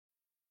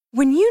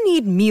When you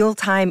need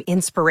mealtime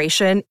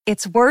inspiration,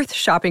 it's worth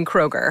shopping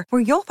Kroger,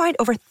 where you'll find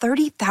over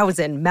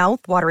 30,000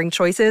 mouth-watering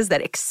choices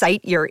that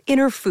excite your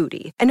inner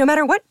foodie. And no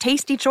matter what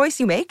tasty choice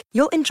you make,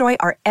 you'll enjoy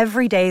our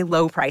everyday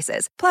low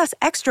prices, plus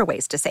extra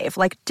ways to save,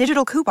 like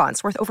digital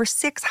coupons worth over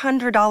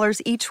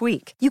 $600 each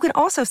week. You can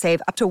also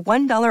save up to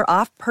 $1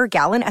 off per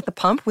gallon at the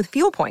pump with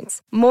fuel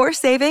points. More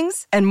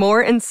savings and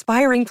more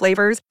inspiring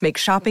flavors make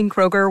shopping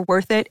Kroger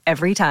worth it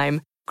every time.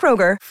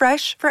 Kroger,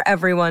 fresh for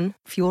everyone.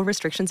 Fuel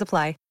restrictions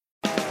apply.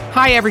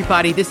 Hi,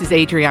 everybody. This is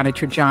Adriana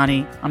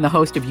Trajani. I'm the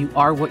host of You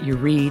Are What You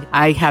Read.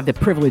 I have the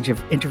privilege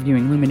of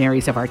interviewing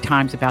luminaries of our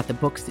times about the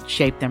books that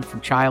shaped them from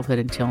childhood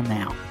until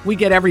now. We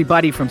get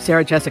everybody from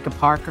Sarah Jessica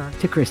Parker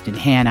to Kristen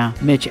Hanna,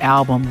 Mitch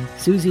Albom,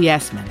 Susie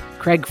Essman,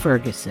 Craig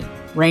Ferguson,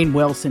 Rainn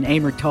Wilson,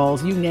 Amor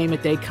Tolls, you name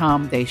it, they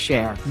come, they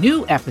share.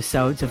 New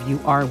episodes of You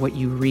Are What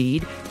You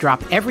Read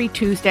drop every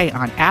Tuesday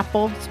on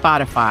Apple,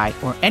 Spotify,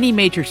 or any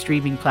major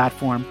streaming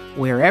platform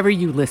wherever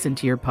you listen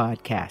to your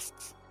podcasts.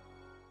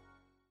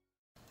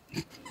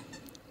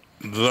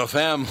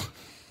 The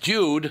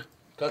Jude,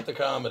 cut the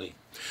comedy.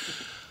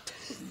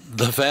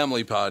 The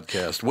Family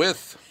Podcast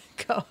with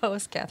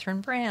co-host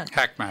Catherine Brandt,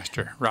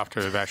 Hackmaster Ralph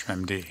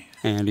Basham, MD,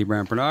 Andy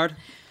Brandt Bernard,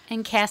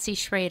 and Cassie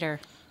Schrader.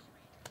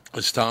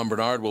 It's Tom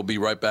Bernard. We'll be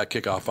right back.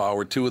 Kickoff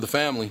hour 2 of The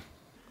Family.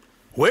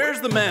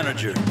 Where's the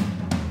manager?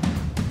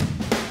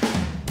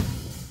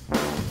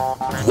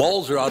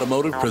 Walzer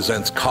Automotive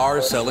presents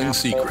Car Selling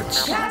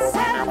Secrets.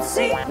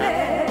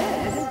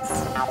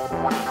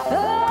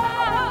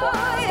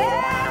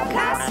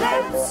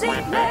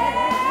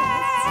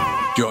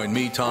 Join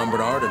me, Tom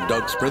Bernard, and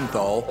Doug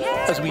Sprinthal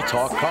as we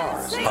talk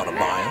cars, how to buy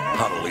them,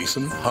 how to lease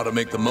them, how to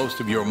make the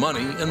most of your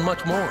money, and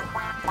much more.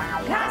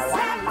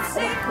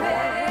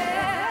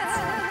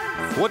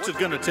 What's it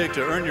going to take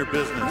to earn your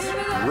business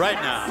right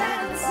now?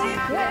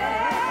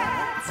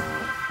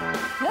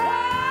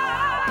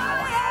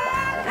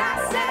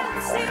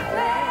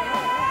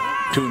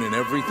 Tune in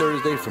every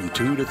Thursday from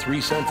 2 to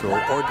 3 Central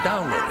or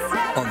download it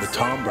on the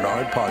Tom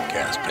Bernard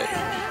podcast page.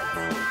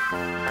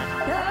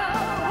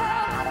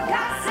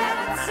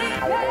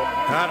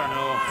 I don't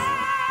know.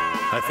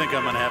 I think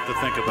I'm going to have to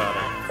think about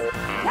it.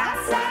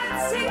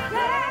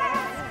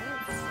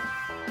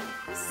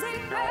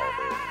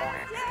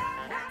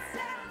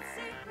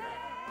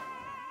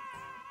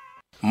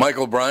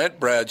 Michael Bryant,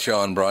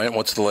 Bradshaw and Bryant,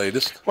 what's the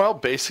latest? Well,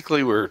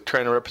 basically, we're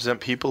trying to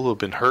represent people who have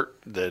been hurt,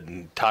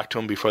 then talk to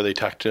them before they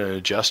talk to an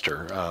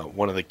adjuster.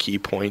 One of the key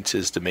points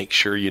is to make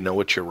sure you know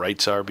what your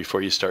rights are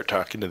before you start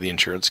talking to the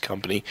insurance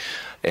company,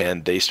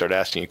 and they start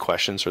asking you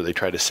questions or they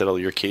try to settle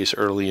your case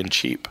early and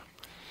cheap.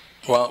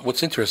 Well,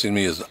 what's interesting to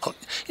me is,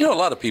 a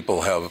lot of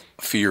people have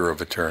fear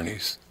of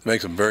attorneys. It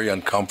makes them very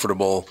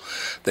uncomfortable.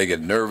 They get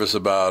nervous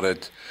about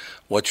it.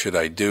 What should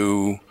I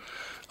do?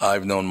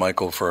 I've known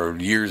Michael for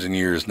years and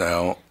years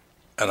now,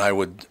 and I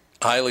would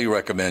highly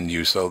recommend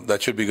you. So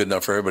that should be good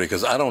enough for everybody,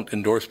 because I don't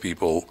endorse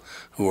people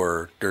who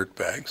are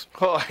dirtbags.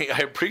 Well,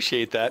 I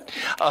appreciate that.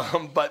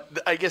 But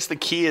I guess the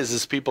key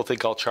is people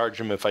think I'll charge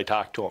them if I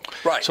talk to them.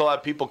 Right. So a lot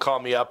of people call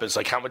me up. It's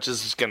like, how much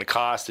is this going to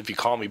cost if you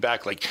call me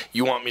back? Like,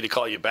 you want me to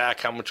call you back?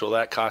 How much will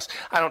that cost?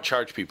 I don't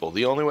charge people.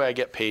 The only way I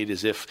get paid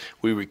is if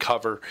we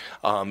recover,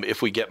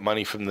 if we get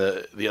money from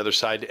the other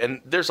side.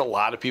 And there's a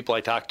lot of people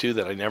I talk to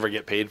that I never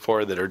get paid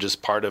for that are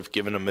just part of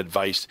giving them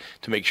advice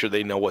to make sure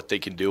they know what they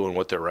can do and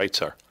what their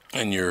rights are.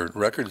 And your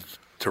record's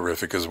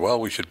terrific as well,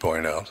 we should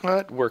point out. Well,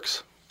 it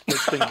works.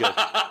 It's been good.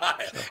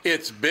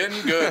 It's been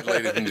good,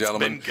 ladies and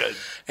gentlemen. It's been good.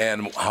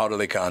 And how do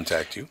they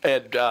contact you?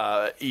 And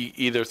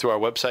either through our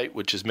website,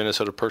 which is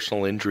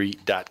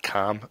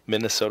minnesotapersonalinjury.com,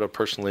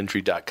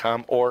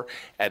 minnesotapersonalinjury.com, or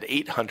at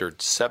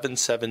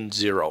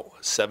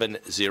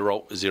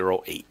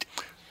 800-770-7008.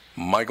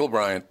 Michael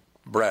Bryant,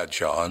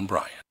 Bradshaw and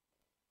Bryant.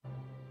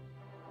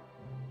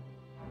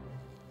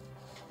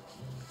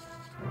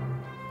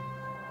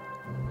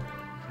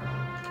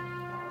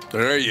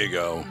 There you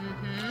go.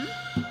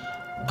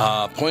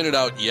 Pointed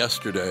out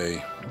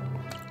yesterday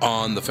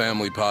on the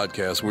Family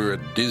Podcast, we were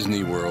at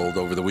Disney World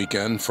over the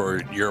weekend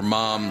for your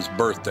mom's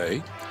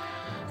birthday,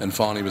 and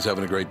Fawny was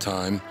having a great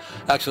time.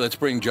 Actually, let's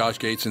bring Josh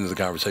Gates into the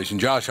conversation.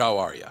 Josh, how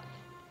are you?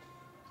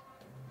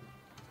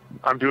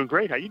 I'm doing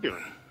great. How you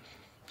doing?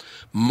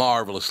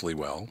 Marvelously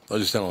well. I'll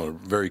just tell a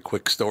very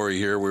quick story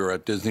here. We were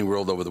at Disney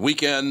World over the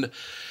weekend,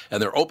 and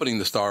they're opening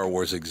the Star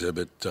Wars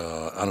exhibit,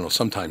 I don't know,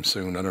 sometime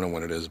soon. I don't know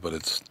when it is, but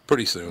it's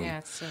pretty soon. Yeah,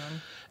 it's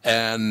soon.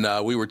 And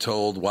we were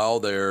told while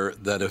there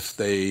that if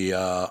they,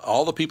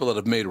 all the people that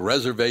have made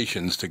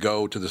reservations to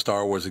go to the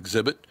Star Wars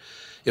exhibit,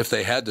 if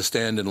they had to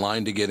stand in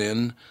line to get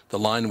in, the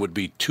line would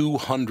be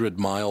 200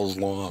 miles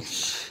long.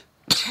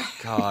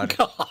 God.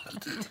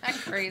 Isn't that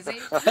crazy?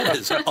 That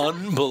is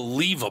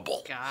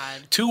unbelievable.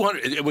 God.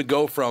 200. It would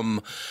go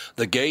from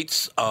the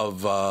gates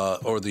of,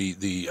 or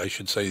the I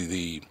should say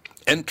the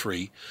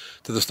entry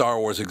to the Star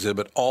Wars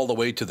exhibit all the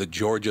way to the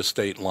Georgia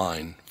state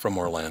line from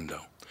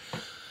Orlando.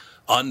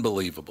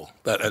 Unbelievable.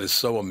 That is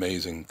so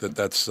amazing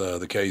that's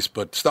the case.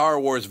 But Star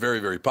Wars, very,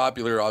 very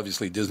popular.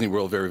 Obviously, Disney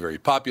World, very, very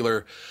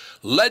popular.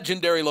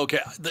 Legendary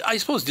location. I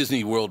suppose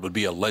Disney World would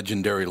be a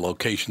legendary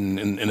location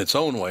in its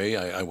own way,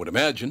 I would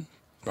imagine,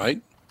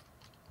 right?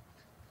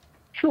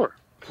 Sure.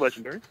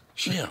 Legendary.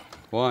 Yeah.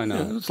 Why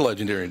not? Yeah, it's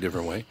legendary in a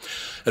different way.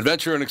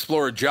 Adventurer and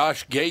explorer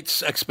Josh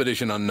Gates'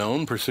 Expedition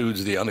Unknown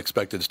pursues the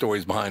unexpected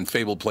stories behind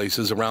fabled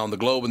places around the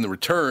globe in the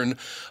return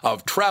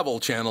of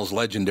Travel Channel's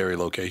legendary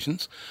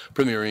locations,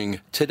 premiering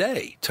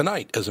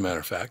tonight, as a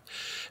matter of fact,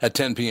 at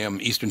 10 p.m.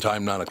 Eastern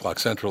Time, 9 o'clock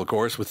Central, of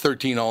course, with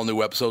 13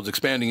 all-new episodes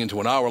expanding into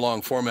an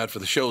hour-long format for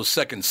the show's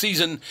second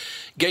season.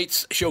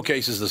 Gates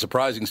showcases the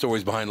surprising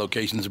stories behind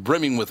locations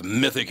brimming with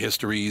mythic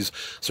histories,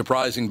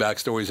 surprising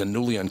backstories, and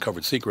newly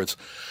uncovered secrets.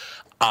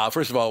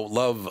 First of all,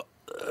 love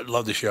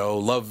the show,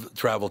 love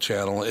Travel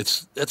Channel.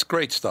 It's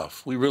great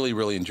stuff. We really,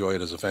 really enjoy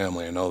it as a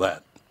family. I know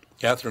that.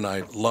 Catherine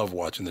and I love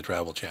watching the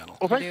Travel Channel.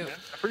 Well, thank you, man.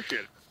 I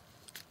appreciate it.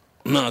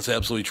 No, it's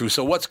absolutely true.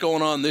 So what's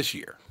going on this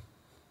year?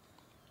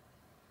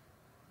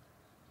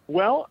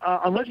 Well,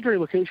 on Legendary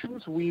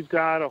Locations, we've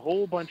got a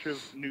whole bunch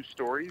of new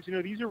stories.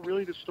 These are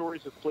really the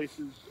stories of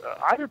places,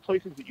 either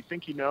places that you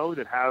think you know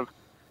that have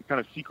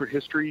kind of secret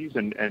histories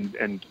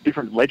and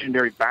different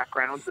legendary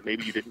backgrounds that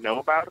maybe you didn't know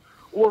about,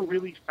 or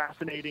really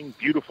fascinating,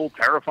 beautiful,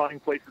 terrifying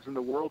places in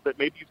the world that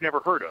maybe you've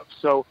never heard of.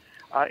 So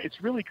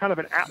it's really kind of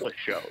an atlas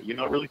show. It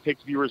really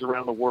takes viewers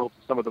around the world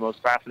to some of the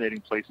most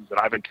fascinating places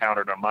that I've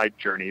encountered on my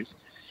journeys.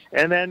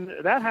 And then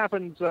that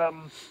happens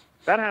on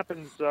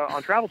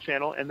Travel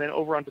Channel, and then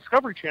over on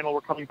Discovery Channel, we're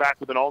coming back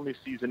with an all-new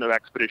season of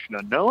Expedition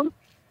Unknown.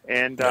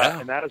 And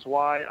that is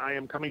why I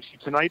am coming to you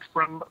tonight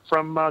from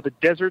the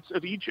deserts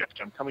of Egypt.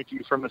 I'm coming to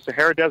you from the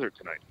Sahara Desert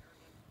tonight.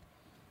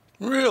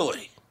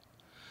 Really?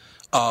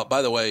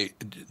 By the way,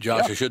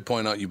 Josh, I should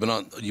point out you've been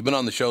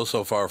on the show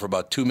so far for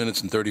about 2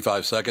 minutes and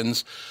 35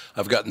 seconds.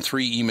 I've gotten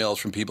 3 emails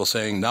from people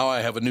saying, now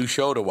I have a new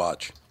show to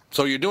watch.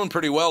 So you're doing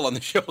pretty well on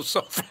the show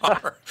so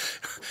far.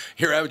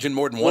 You're averaging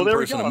more than one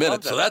person a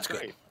minute, so that's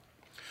good.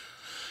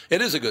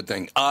 It is a good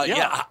thing.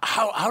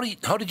 How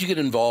did you get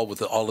involved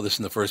with all of this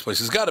in the first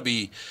place? It's got to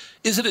be.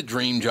 Is it a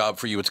dream job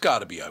for you? It's got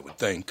to be, I would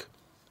think.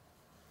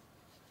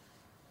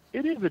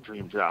 It is a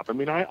dream job. I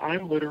mean,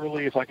 I'm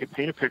literally, if I could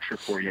paint a picture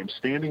for you, I'm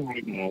standing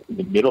right now in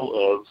the middle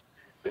of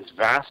this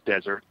vast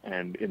desert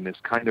and in this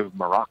kind of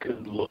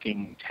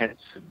Moroccan-looking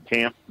tents and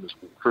camp. This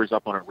occurs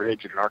up on a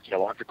ridge at an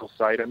archaeological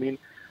site. I mean,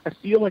 I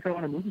feel like I'm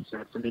on a movie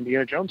set from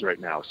Indiana Jones right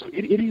now. So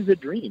it is a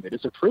dream. It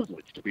is a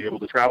privilege to be able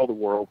to travel the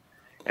world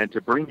and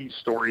to bring these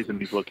stories and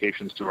these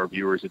locations to our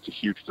viewers. It's a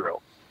huge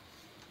thrill.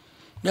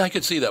 Yeah, I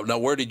could see that. Now,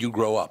 where did you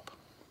grow up?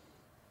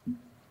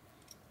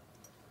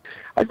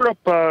 I grew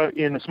up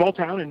in a small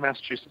town in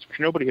Massachusetts, which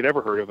nobody had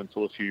ever heard of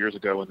until a few years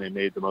ago when they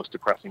made the most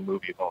depressing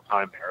movie of all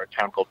time there, a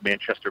town called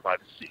Manchester by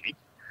the Sea.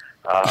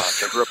 So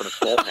I grew up in a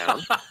small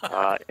town,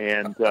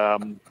 and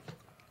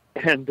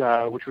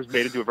which was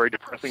made into a very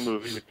depressing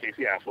movie with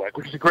Casey Affleck,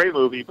 which is a great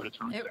movie, but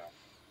it's really sad.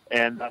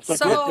 And so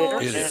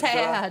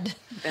sad.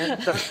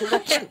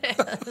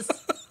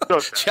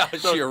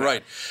 Josh, you're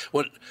right.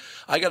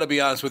 I got to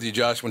be honest with you,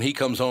 Josh. When he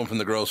comes home from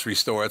the grocery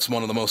store, it's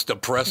one of the most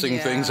depressing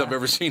things I've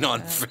ever seen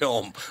on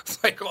film.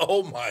 It's like,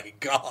 oh my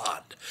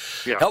God!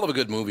 Yeah. Hell of a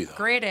good movie, though.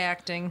 Great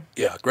acting.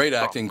 Yeah, great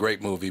acting,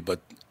 great movie.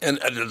 And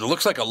it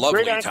looks like a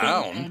lovely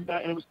town. And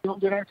it was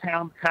filmed in our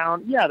town.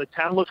 Yeah, the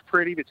town looks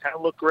pretty. The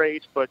town looked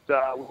great. But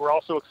we were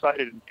also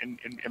excited in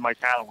my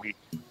town. We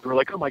were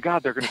like, oh my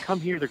God, they're going to come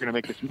here. They're going to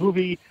make this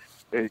movie.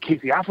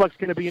 Casey Affleck's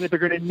going to be in it. They're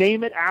going to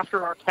name it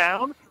after our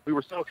town. We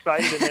were so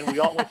excited, and then we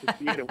all went to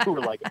see it, and we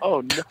were like,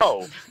 oh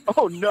no.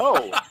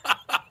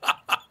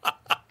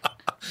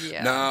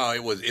 Yeah. No,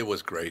 it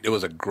was great. It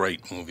was a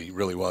great movie. It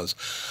really was.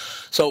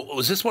 So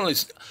was this one of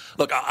these?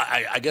 Look,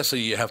 I guess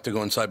you have to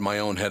go inside my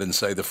own head and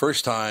say the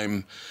first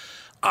time.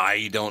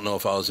 I don't know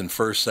if I was in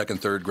first, second,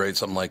 third grade,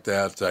 something like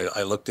that.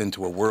 I looked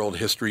into a world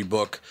history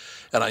book,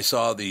 and I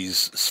saw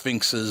these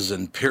sphinxes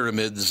and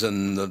pyramids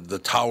and the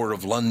Tower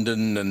of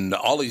London and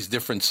all these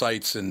different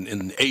sites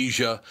in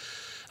Asia.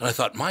 And I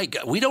thought, my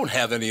God, we don't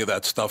have any of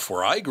that stuff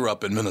where I grew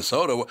up in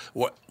Minnesota.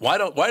 Why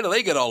do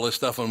they get all this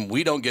stuff and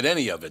we don't get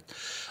any of it?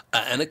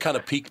 And it kind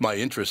of piqued my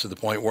interest to the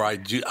point where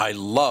I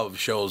love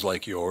shows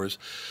like yours.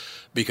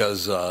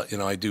 Because,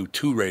 I do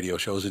 2 radio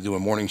shows. I do a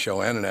morning show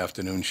and an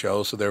afternoon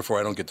show, so therefore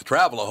I don't get to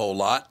travel a whole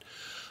lot.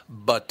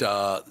 But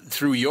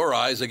through your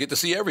eyes, I get to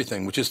see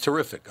everything, which is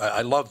terrific.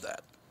 I love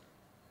that.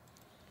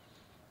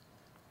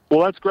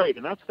 Well, that's great,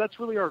 and that's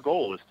really our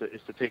goal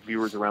is to take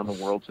viewers around the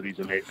world to these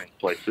amazing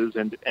places.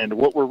 And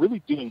what we're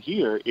really doing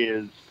here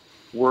is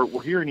we're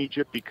here in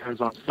Egypt because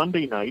on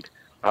Sunday night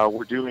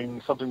we're doing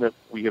something that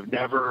we have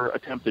never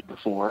attempted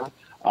before.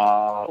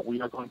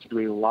 We are going to do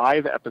a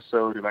live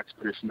episode of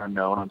Expedition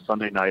Unknown on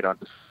Sunday night on.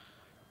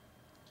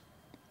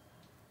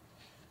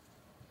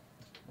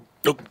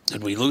 Oh,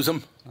 did we lose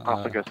him?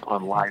 I guess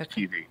on live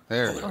TV.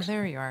 There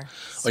you are.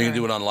 Oh, you can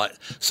do it on live.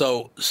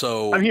 So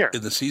I'm here.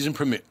 In the season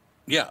premiere.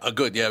 Yeah,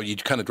 good. Yeah, you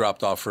kind of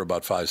dropped off for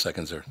about 5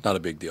 seconds there. Not a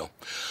big deal.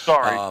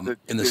 Sorry.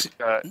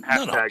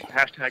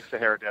 Hashtag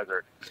Sahara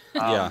Desert.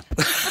 So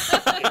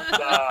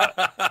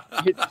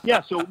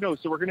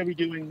we're going to be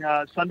doing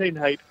Sunday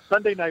night.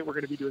 Sunday night, we're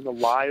going to be doing a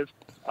live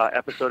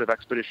episode of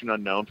Expedition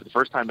Unknown for the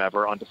first time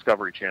ever on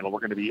Discovery Channel.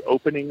 We're going to be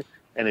opening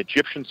an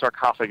Egyptian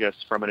sarcophagus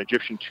from an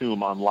Egyptian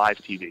tomb on live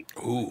TV.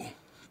 Ooh.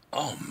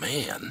 Oh,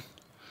 man.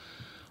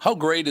 How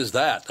great is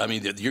that? I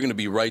mean, you're going to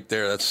be right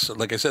there. That's,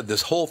 like I said,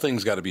 this whole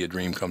thing's got to be a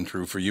dream come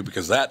true for you,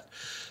 because that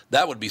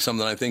would be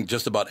something I think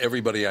just about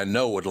everybody I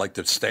know would like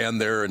to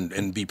stand there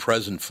and be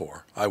present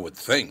for, I would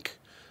think.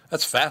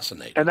 That's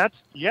fascinating. And that's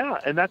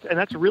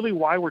really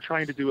why we're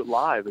trying to do it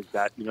live, is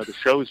that, the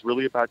show is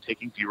really about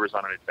taking viewers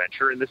on an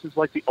adventure, and this is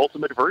like the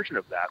ultimate version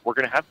of that. We're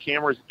going to have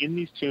cameras in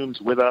these tombs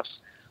with us.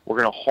 We're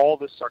going to haul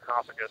this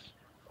sarcophagus,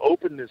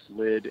 open this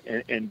lid,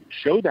 and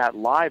show that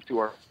live to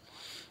our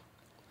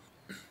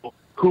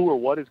who or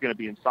what is going to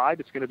be inside.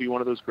 It's going to be one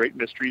of those great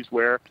mysteries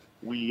where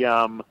we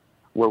don't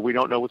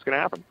know what's going to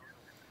happen.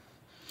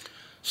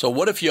 So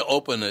what if you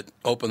open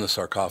the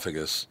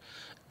sarcophagus,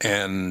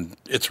 and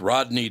it's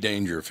Rodney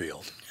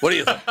Dangerfield? What do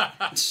you think?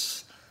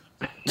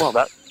 Well,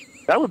 that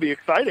would be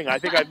exciting. I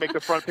think I'd make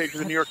the front page of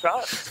the New York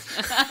Times.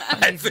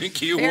 I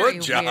think you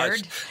would, Josh.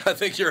 Weird. I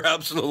think you're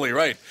absolutely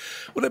right.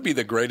 Would it be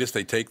the greatest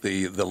they take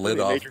the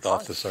lid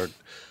off the sarcophagus?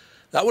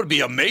 That would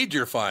be a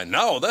major find.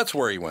 No, that's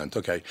where he went.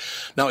 Okay.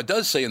 Now, it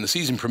does say in the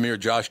season premiere,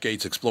 Josh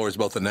Gates explores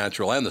both the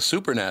natural and the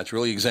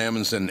supernatural. He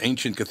examines an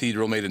ancient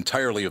cathedral made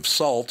entirely of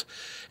salt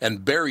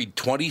and buried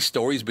 20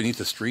 stories beneath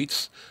the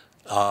streets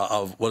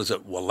of, what is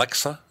it,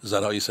 Walexa? Is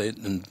that how you say it?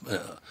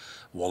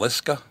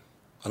 Waleska?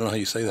 I don't know how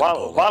you say that.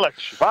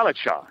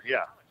 Walecha,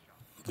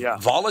 yeah.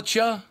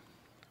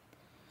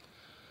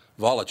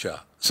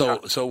 Walecha. So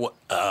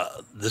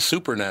the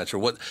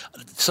supernatural.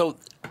 So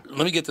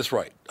let me get this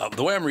right.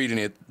 The way I'm reading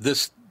it,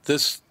 this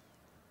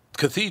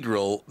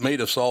cathedral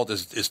made of salt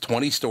is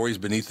 20 stories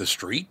beneath the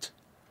street?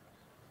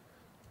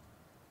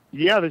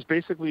 Yeah, there's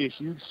basically a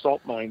huge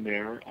salt mine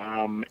there,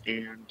 and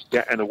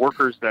the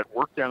workers that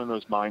work down in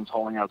those mines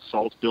hauling out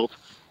salt built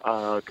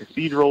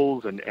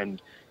cathedrals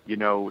and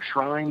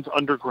shrines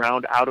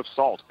underground out of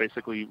salt,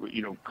 basically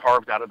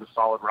carved out of the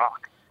solid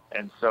rock.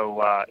 And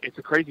so it's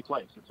a crazy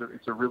place.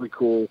 It's a really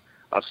cool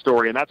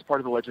story, and that's part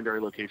of the Legendary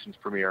Locations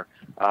premiere.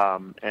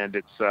 And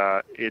it's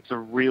a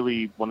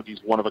really one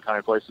of a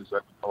kind places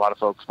that a lot of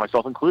folks,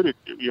 myself included,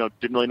 didn't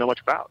really know much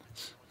about.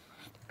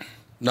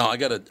 No, I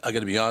gotta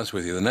be honest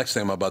with you. The next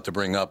thing I'm about to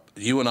bring up,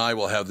 you and I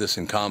will have this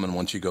in common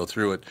once you go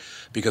through it,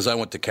 because I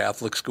went to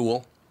Catholic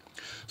school.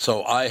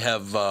 So I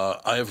have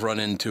run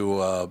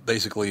into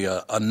basically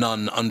a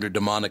nun under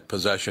demonic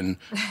possession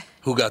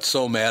who got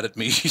so mad at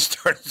me she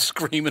started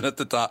screaming at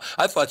the top.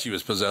 I thought she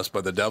was possessed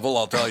by the devil,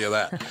 I'll tell you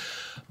that.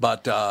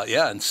 But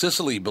and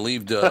Sicily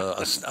believed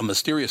a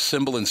mysterious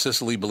symbol in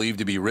Sicily believed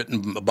to be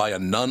written by a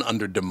nun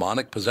under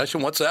demonic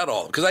possession. What's that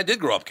all? Because I did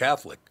grow up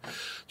Catholic,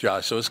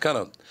 Josh. So it's kind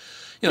of,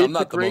 I'm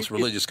not the most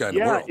religious guy in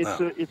the world.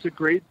 It's a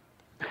great.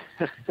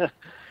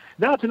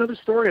 No, it's another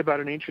story about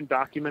an ancient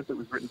document that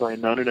was written by a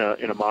nun in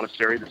a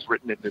monastery that's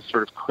written in this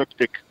sort of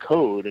cryptic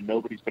code, and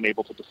nobody's been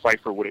able to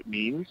decipher what it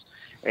means.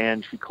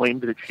 And she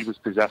claimed that she was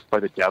possessed by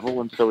the devil,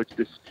 and so it's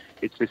this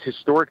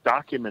historic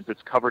document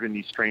that's covered in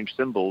these strange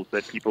symbols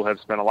that people have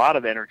spent a lot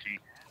of energy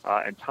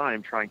and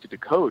time trying to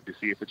decode to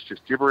see if it's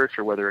just gibberish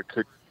or whether it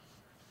could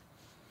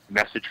be a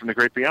message from the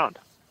great beyond.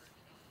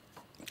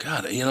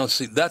 God,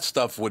 see, that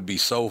stuff would be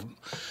so.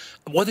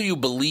 Whether you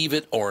believe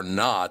it or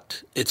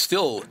not, it's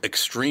still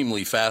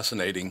extremely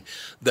fascinating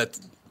that,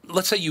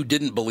 let's say you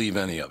didn't believe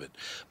any of it,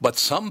 but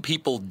some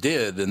people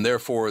did, and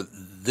therefore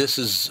this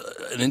is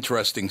an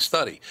interesting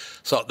study.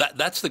 So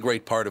that's the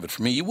great part of it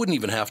for me. You wouldn't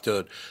even have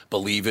to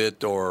believe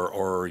it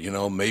or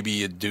maybe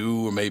you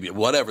do, or maybe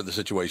whatever the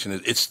situation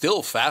is. It's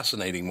still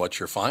fascinating what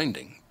you're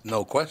finding,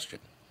 no question.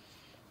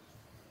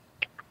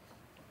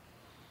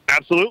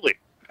 Absolutely.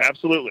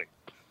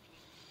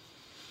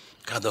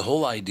 God, the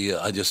whole idea,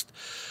 I just...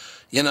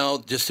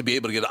 just to be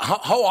able to get...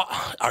 How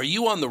are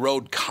you on the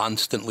road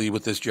constantly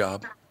with this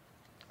job?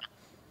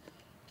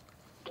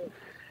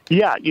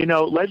 Yeah,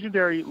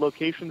 Legendary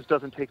Locations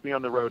doesn't take me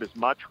on the road as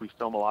much. We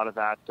film a lot of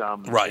that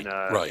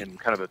in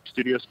kind of a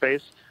studio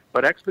space.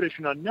 But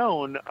Expedition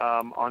Unknown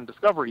on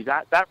Discovery,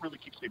 that really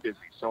keeps me busy.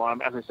 So,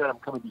 as I said, I'm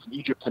coming to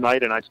Egypt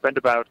tonight, and I spend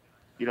about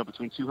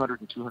between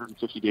 200 and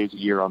 250 days a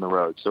year on the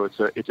road. So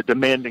it's a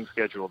demanding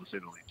schedule, to say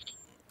the least.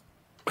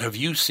 Have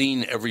you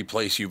seen every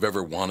place you've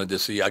ever wanted to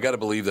see? I got to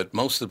believe that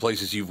most of the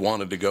places you've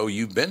wanted to go,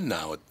 you've been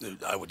now,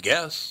 I would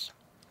guess.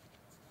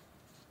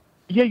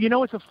 Yeah,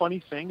 it's a funny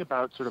thing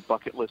about sort of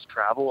bucket list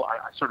travel.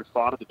 I sort of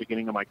thought at the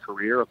beginning of my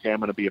career, okay, I'm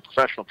going to be a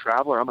professional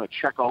traveler. I'm going to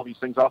check all these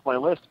things off my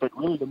list. But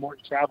really, the more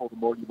you travel, the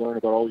more you learn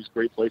about all these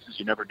great places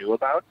you never knew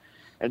about.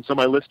 And so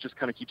my list just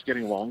kind of keeps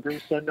getting longer.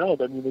 So, no,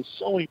 there's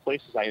so many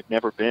places I have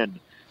never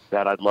been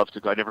that I'd love to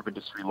go. I've never been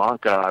to Sri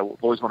Lanka.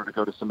 I've always wanted to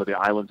go to some of the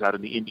islands out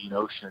in the Indian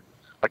Ocean,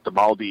 like the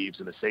Maldives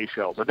and the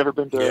Seychelles. I've never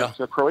been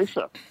to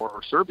Croatia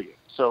or Serbia.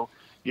 So,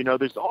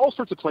 There's all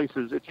sorts of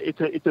places.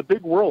 It's a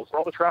big world. For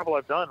all the travel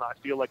I've done, I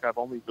feel like I've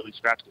only really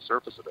scratched the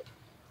surface of it.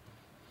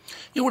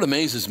 You know what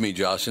amazes me,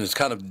 Josh, and it's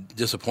kind of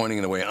disappointing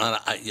in a way.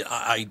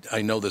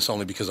 I know this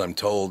only because I'm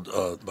told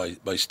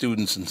by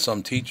students and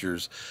some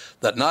teachers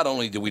that not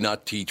only do we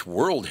not teach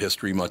world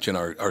history much in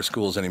our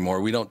schools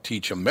anymore, we don't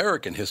teach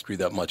American history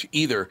that much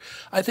either.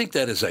 I think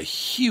that is a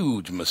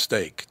huge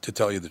mistake, to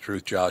tell you the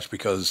truth, Josh,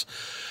 because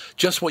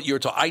just what you're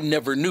talking, I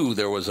never knew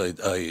there was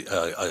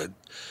a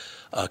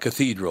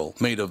cathedral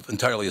made of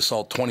entirely of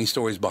salt, 20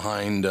 stories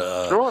behind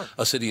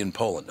a city in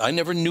Poland. I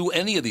never knew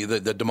any of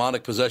the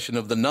demonic possession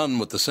of the nun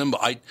with the symbol.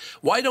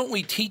 Why don't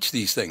we teach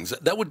these things?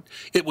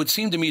 It would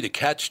seem to me to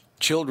catch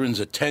children's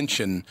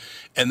attention,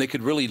 and they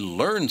could really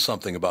learn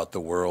something about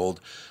the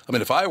world. I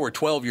mean, if I were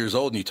 12 years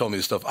old and you told me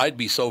this stuff, I'd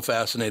be so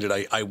fascinated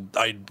I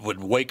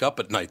would wake up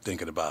at night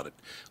thinking about it.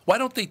 Why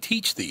don't they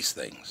teach these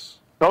things?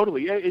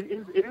 Totally. Yeah, it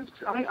is.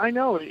 I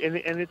know, and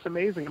it's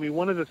amazing. I mean,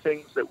 one of the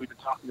things that we've been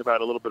talking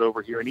about a little bit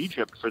over here in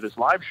Egypt for this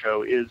live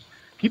show is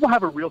people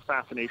have a real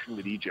fascination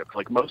with Egypt.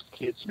 Like most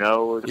kids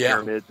know the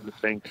pyramids and the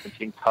Sphinx and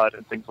King Tut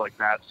and things like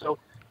that. So,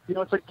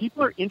 it's like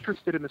people are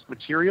interested in this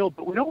material,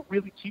 but we don't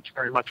really teach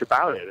very much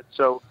about it. And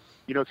so,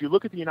 if you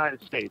look at the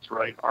United States,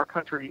 right, our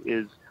country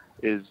is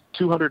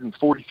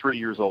 243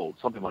 years old,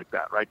 something like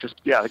that, right? I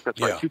think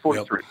that's right,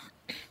 243.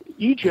 Yep.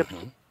 Egypt.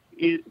 Mm-hmm.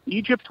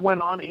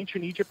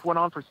 Ancient Egypt went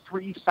on for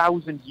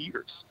 3,000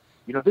 years.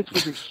 This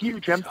was a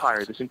huge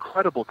empire, this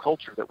incredible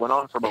culture that went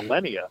on for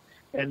millennia.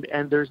 And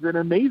there's an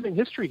amazing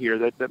history here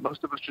that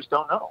most of us just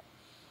don't know.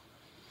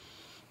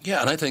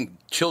 Yeah, and I think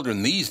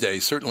children these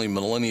days, certainly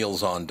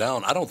millennials on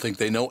down, I don't think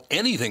they know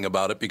anything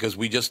about it because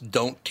we just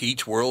don't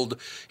teach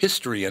world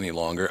history any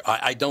longer.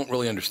 I don't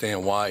really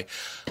understand why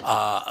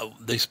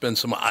they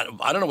spend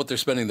I don't know what they're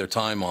spending their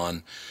time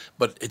on,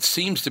 but it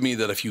seems to me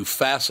that if you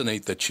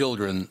fascinate the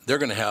children, they're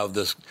going to have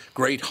this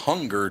great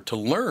hunger to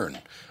learn.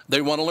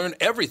 They want to learn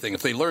everything.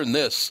 If they learn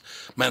this,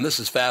 man, this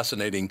is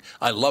fascinating.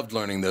 I loved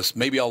learning this.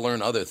 Maybe I'll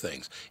learn other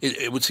things.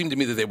 It would seem to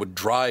me that they would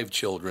drive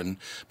children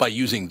by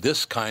using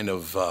this kind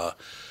of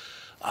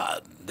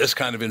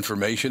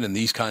information in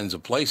these kinds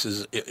of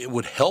places. It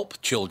would help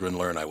children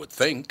learn, I would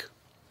think.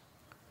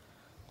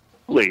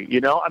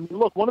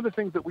 Look, one of the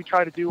things that we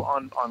try to do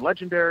on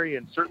Legendary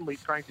and certainly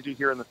trying to do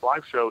here in this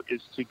live show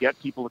is to get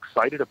people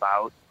excited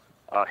about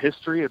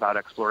history, about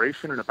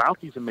exploration, and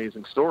about these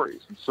amazing stories.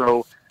 And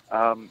so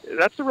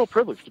that's a real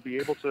privilege to be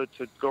able to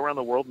go around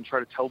the world and try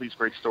to tell these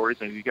great stories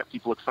and to get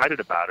people excited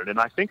about it. And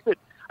I think that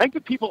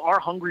people are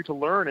hungry to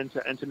learn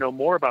and to know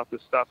more about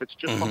this stuff. It's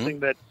just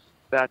something that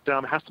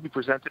has to be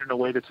presented in a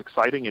way that's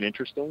exciting and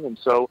interesting. And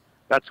so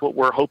that's what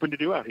we're hoping to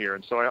do out here.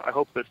 And so I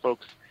hope that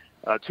folks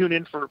tune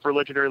in for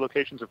Legendary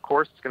Locations. Of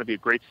course, it's going to be a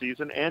great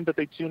season, and that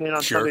they tune in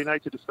on Sunday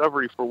night to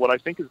Discovery for what I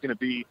think is going to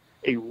be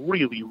a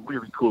really,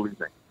 really cool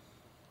evening.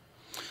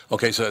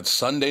 Okay, so it's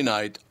Sunday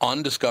night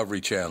on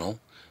Discovery Channel.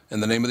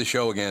 And the name of the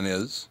show again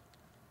is?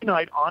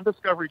 Tonight on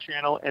Discovery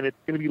Channel, and it's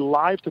going to be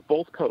live to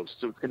both coasts.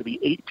 So it's going to be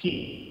 8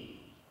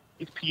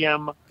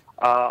 p.m.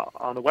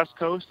 On the West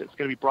Coast. It's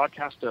going to be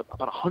broadcast to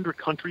about 100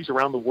 countries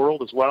around the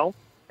world as well.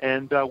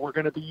 And we're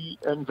going to be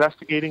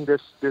investigating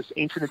this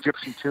ancient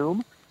Egyptian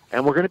tomb,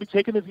 and we're going to be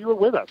taking the viewer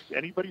with us.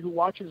 Anybody who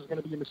watches is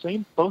going to be in the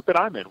same boat that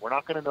I'm in. We're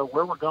not going to know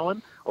where we're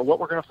going or what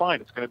we're going to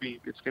find. It's going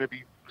to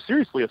be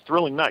seriously a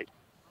thrilling night.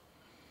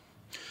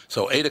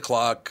 So 8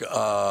 o'clock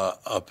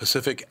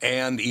Pacific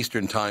and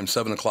Eastern time,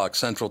 7 o'clock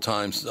Central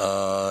time.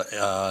 So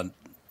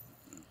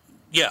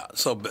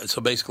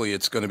basically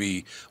it's going to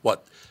be,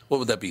 what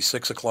would that be,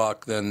 6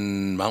 o'clock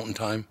then Mountain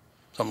time?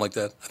 Something like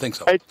that? I think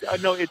so.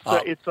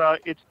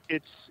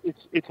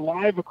 It's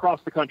live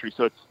across the country.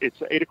 So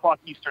it's 8 o'clock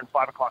Eastern,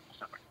 5 o'clock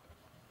Pacific.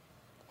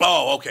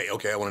 Oh,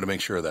 okay. I wanted to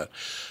make sure of that.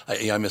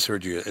 I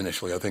misheard you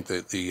initially. I think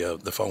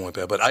the phone went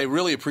bad. But I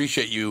really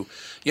appreciate you.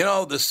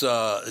 This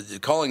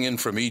calling in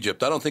from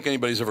Egypt. I don't think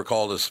anybody's ever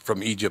called us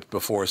from Egypt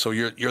before. So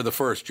you're the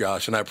first,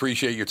 Josh, and I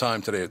appreciate your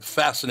time today.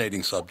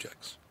 Fascinating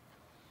subjects.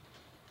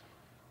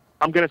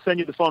 I'm going to send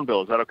you the phone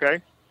bill. Is that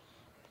okay?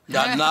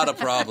 Not a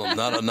problem.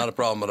 Not a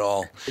problem at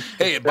all.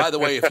 Hey, by the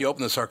way, if you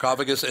open the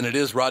sarcophagus and it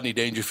is Rodney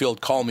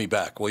Dangerfield, call me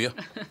back, will you?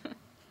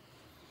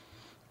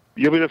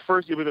 You'll be the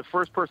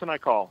first person I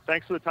call.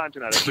 Thanks for the time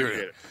tonight. I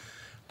appreciate it.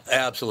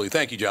 Absolutely.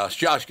 Thank you, Josh.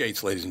 Josh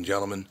Gates, ladies and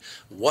gentlemen.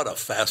 What a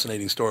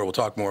fascinating story. We'll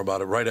talk more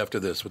about it right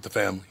after this with the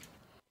family.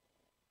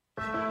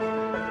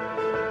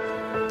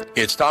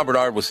 It's Tom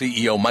Bernard with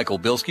CEO Michael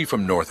Bilski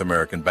from North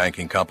American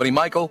Banking Company.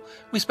 Michael,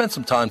 we spent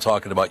some time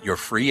talking about your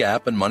free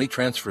app and money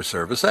transfer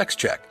service,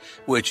 XCheck,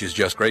 which is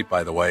just great,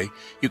 by the way.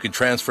 You can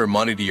transfer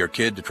money to your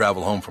kid to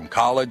travel home from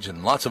college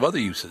and lots of other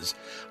uses.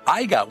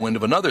 I got wind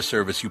of another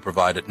service you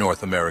provide at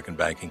North American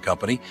Banking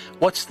Company.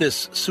 What's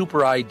this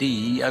Super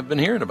ID I've been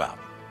hearing about?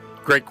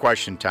 Great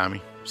question,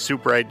 Tommy.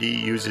 Super ID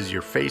uses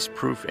your face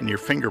proof and your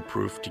finger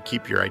proof to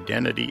keep your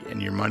identity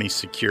and your money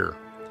secure.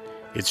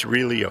 It's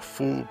really a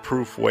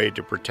foolproof way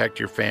to protect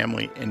your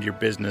family and your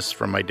business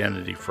from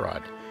identity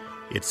fraud.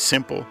 It's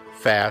simple,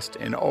 fast,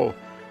 and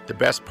the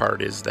best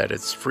part is that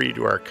it's free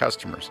to our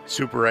customers.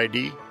 Super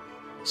ID,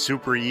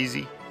 Super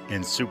easy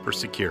and super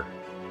secure.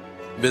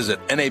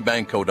 Visit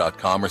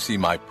nabankco.com or see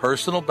my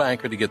personal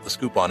banker to get the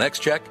scoop on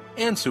XCheck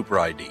and Super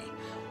ID.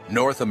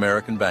 North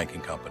American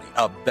Banking Company,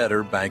 a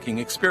better banking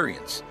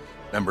experience.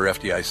 Member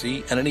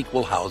FDIC and an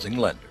equal housing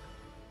lender.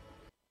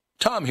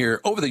 Tom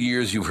here. Over the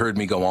years, you've heard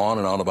me go on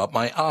and on about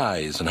my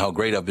eyes and how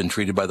great I've been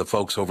treated by the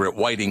folks over at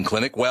Whiting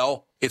Clinic.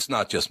 Well, it's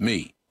not just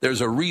me.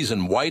 There's a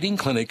reason Whiting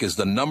Clinic is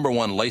the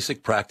 #1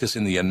 LASIK practice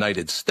in the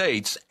United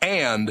States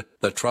and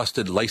the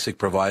trusted LASIK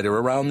provider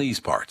around these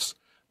parts.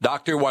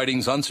 Dr.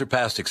 Whiting's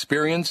unsurpassed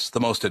experience, the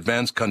most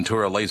advanced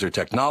Contura laser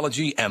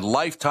technology, and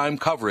lifetime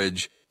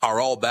coverage are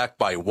all backed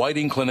by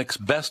Whiting Clinic's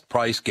best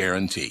price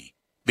guarantee.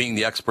 Being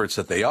the experts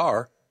that they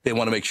are, they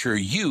want to make sure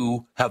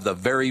you have the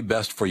very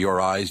best for your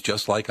eyes,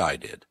 just like I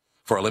did.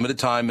 For a limited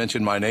time,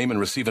 mention my name and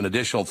receive an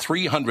additional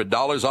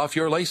 $300 off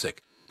your LASIK.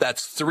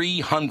 That's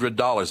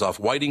 $300 off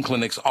Whiting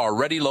Clinic's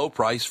already low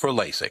price for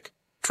LASIK.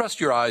 Trust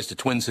your eyes to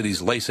Twin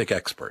Cities LASIK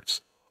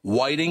experts.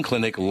 Whiting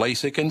Clinic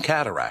LASIK and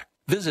Cataract.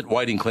 Visit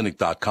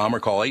whitingclinic.com or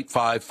call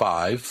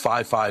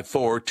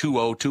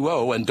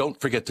 855-554-2020, and don't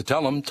forget to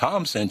tell them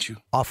Tom sent you.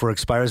 Offer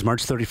expires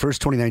March 31st,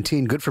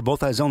 2019. Good for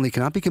both eyes only.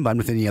 Cannot be combined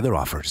with any other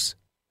offers.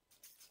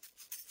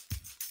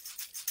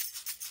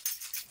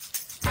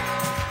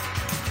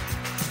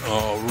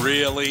 Oh,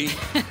 really?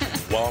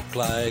 Walk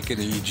like an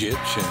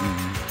Egyptian.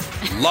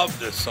 Love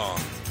this song.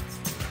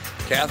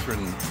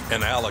 Catherine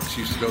and Alex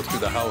used to go through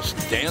the house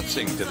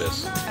dancing to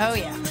this. Oh,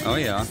 yeah. Oh,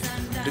 yeah.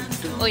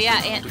 Oh,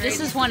 yeah. And this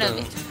is one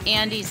of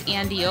Andy's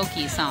Andy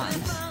Oki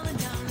songs.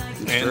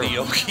 Andy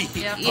Oki?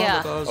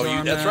 Yeah.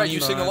 Oh, that's right. You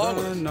sing along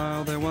with it.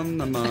 Now they won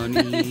the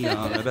money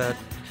on a bet.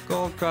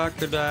 Gold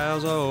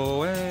crocodiles,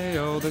 oh, hey,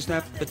 oh, they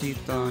snap the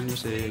teeth on your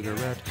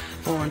cigarette.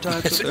 Foreign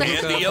types of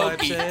Andy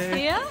Oki.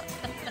 Yeah.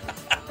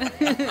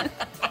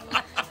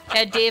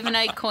 Yeah, Dave and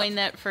I coined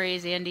that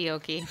phrase, Andy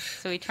Oki.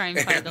 So we try and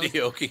find those.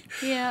 Andy Oki.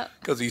 Yeah.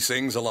 Because he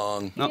sings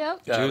along.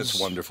 Yep. Yeah, it's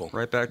wonderful.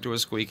 Right back to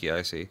his squeaky,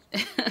 I see.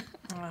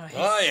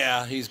 Oh,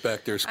 yeah. He's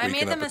back there I squeaking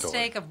made the up a toy.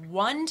 mistake of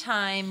one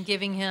time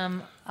giving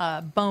him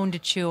a bone to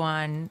chew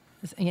on,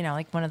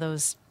 like one of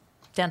those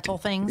dental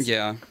things.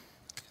 Yeah.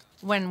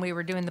 When we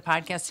were doing the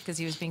podcast because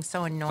he was being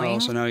so annoying. Oh,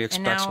 so now he And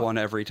expects now- one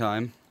every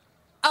time?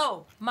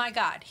 Oh, my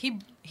God.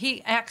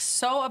 He acts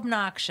so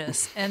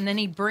obnoxious, and then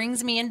he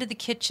brings me into the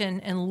kitchen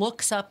and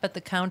looks up at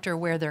the counter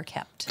where they're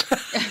kept.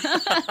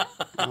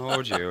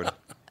 Oh, Jude.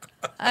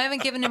 I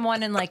haven't given him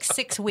one in like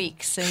 6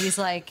 weeks, and he's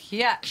like,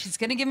 yeah, she's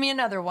going to give me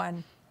another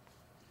one.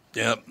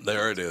 Yep,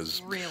 there it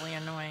is. Really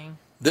annoying.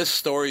 This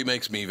story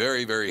makes me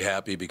very, very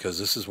happy because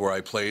this is where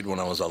I played when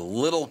I was a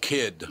little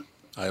kid.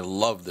 I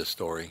love this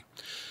story.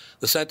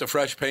 The scent of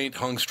fresh paint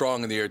hung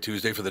strong in the air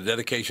Tuesday for the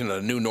dedication of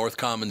a new North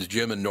Commons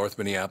gym in North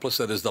Minneapolis.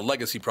 That is the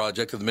legacy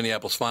project of the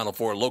Minneapolis Final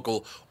Four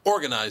Local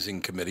Organizing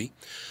Committee.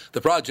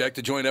 The project,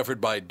 a joint effort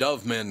by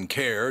Dove Men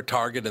Care,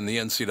 Target, and the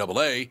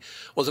NCAA,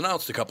 was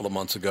announced a couple of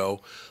months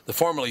ago. The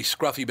formerly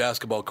scruffy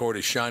basketball court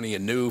is shiny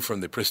and new,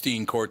 from the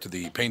pristine court to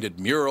the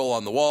painted mural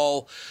on the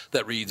wall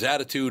that reads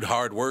attitude,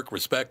 hard work,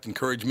 respect,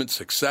 encouragement,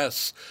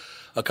 success.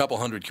 A couple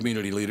hundred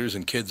community leaders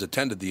and kids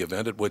attended the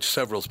event, at which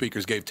several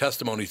speakers gave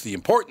testimony to the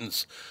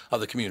importance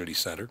of the community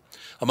center.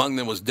 Among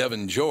them was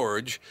Devin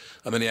George,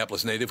 a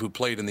Minneapolis native who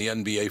played in the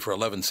NBA for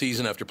 11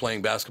 seasons after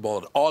playing basketball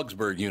at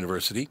Augsburg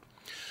University.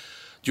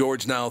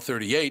 George, now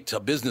 38, a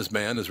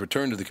businessman, has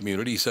returned to the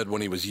community. He said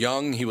when he was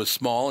young, he was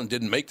small and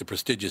didn't make the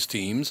prestigious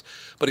teams,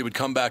 but he would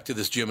come back to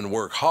this gym and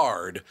work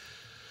hard.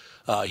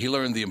 He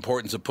learned the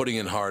importance of putting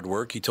in hard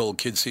work. He told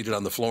kids seated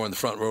on the floor in the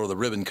front row of the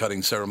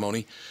ribbon-cutting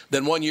ceremony.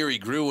 Then one year he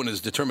grew and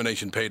his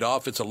determination paid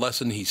off. It's a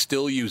lesson he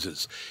still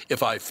uses.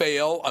 If I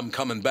fail, I'm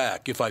coming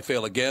back. If I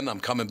fail again,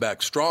 I'm coming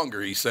back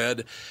stronger, he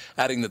said,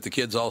 adding that the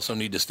kids also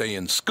need to stay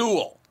in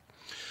school.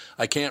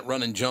 I can't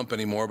run and jump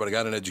anymore, but I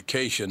got an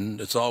education.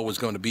 It's always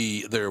going to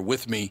be there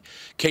with me.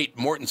 Kate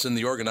Mortensen,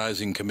 the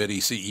organizing committee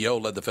CEO,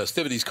 led the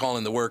festivities,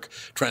 calling the work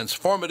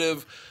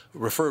transformative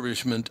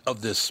refurbishment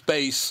of this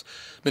space.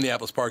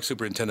 Minneapolis Park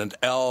Superintendent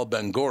Al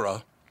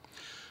Bangura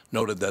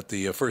noted that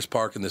the first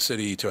park in the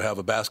city to have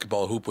a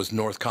basketball hoop was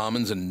North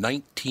Commons in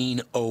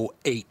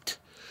 1908.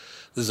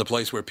 This is a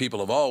place where people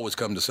have always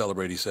come to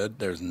celebrate, he said.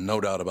 There's no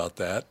doubt about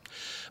that.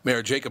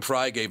 Mayor Jacob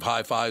Fry gave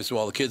high fives to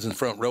all the kids in the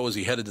front row as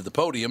he headed to the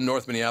podium.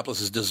 North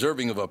Minneapolis is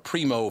deserving of a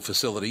primo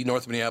facility.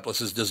 North Minneapolis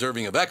is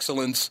deserving of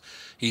excellence,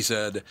 he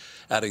said,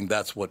 adding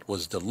that's what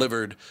was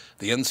delivered.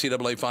 The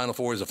NCAA Final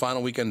Four is the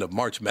final weekend of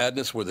March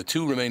Madness, where the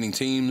two remaining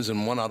teams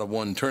in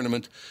one-out-of-one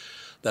tournament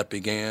that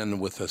began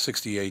with a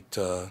 68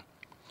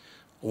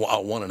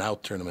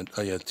 one-and-out tournament.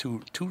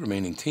 Two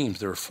remaining teams.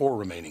 There are four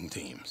remaining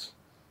teams.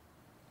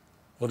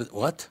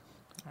 What?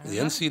 The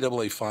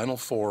NCAA Final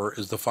Four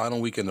is the final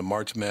weekend of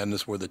March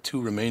Madness, where the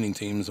two remaining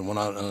teams and one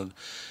out.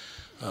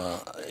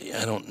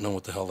 I don't know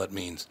what the hell that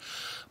means.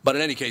 But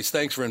in any case,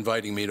 thanks for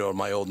inviting me to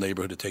my old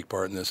neighborhood to take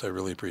part in this. I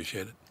really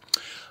appreciate it.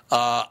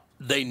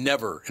 They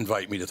never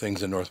invite me to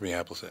things in North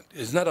Minneapolis.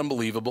 Isn't that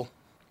unbelievable?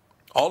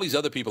 All these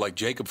other people like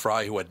Jacob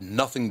Fry, who had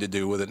nothing to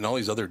do with it, and all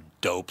these other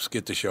dopes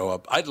get to show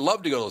up. I'd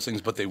love to go to those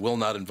things, but they will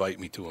not invite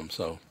me to them.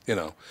 So,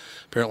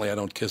 apparently I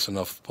don't kiss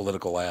enough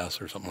political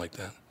ass or something like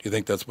that. Do you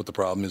think that's what the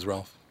problem is,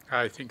 Ralph?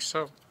 I think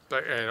so.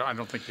 I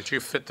don't think that you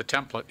fit the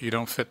template. You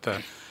don't fit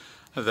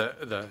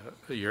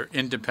you're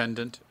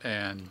independent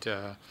and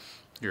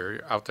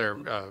you're out there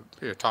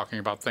you're talking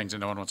about things that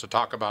no one wants to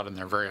talk about, and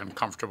they're very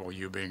uncomfortable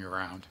you being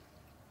around.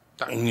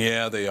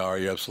 Yeah, they are.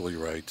 You're absolutely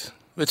right.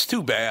 It's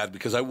too bad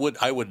because I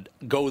would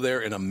go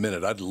there in a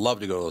minute. I'd love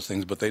to go to those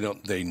things, but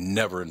they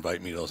never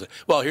invite me to those.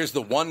 Well, here's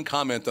the one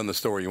comment on the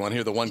story. You want to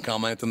hear the one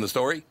comment on the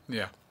story?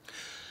 Yeah.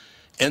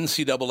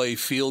 NCAA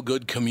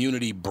feel-good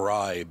community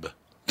bribe.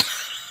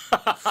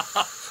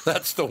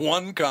 That's the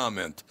one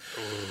comment.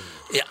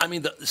 Yeah, I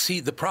mean,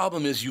 the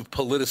problem is you've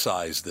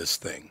politicized this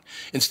thing.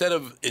 Instead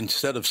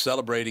of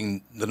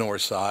celebrating the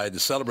North Side,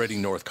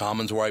 celebrating North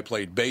Commons, where I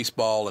played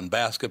baseball and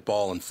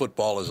basketball and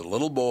football as a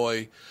little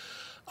boy.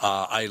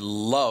 I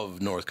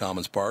love North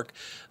Commons Park.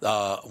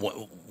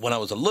 When I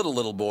was a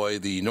little boy,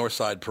 the North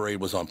Side Parade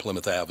was on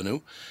Plymouth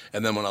Avenue.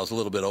 And then when I was a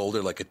little bit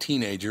older, like a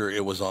teenager,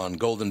 it was on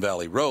Golden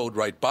Valley Road,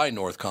 right by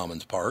North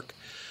Commons Park.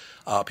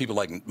 People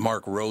like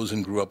Mark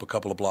Rosen grew up a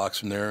couple of blocks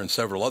from there, and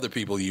several other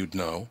people you'd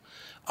know.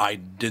 I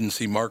didn't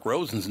see Mark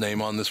Rosen's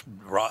name on this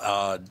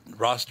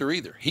roster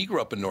either. He grew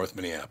up in North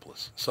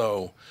Minneapolis.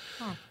 So,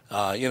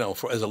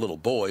 as a little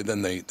boy,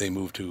 then they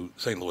moved to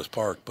St. Louis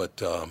Park.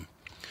 But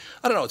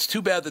I don't know. It's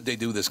too bad that they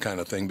do this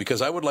kind of thing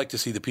because I would like to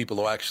see the people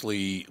who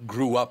actually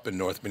grew up in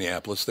North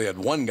Minneapolis. They had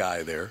one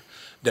guy there.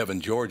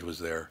 Devin George was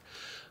there.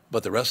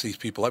 But the rest of these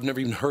people, I've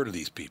never even heard of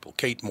these people.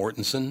 Kate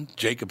Mortensen,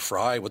 Jacob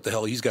Fry, what the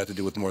hell he's got to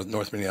do with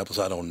North Minneapolis,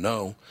 I don't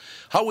know.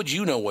 How would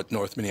you know what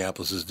North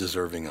Minneapolis is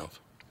deserving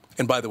of?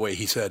 And by the way,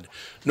 he said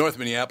North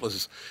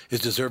Minneapolis is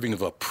deserving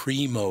of a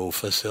primo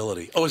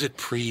facility. Oh, is it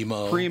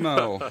primo?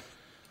 Primo.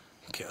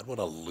 God, what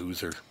a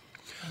loser.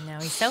 I know,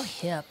 he's so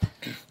hip.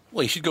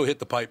 Well, you should go hit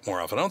the pipe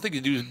more often. I don't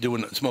think you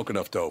smoke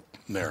enough dope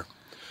there.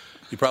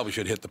 You probably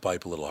should hit the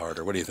pipe a little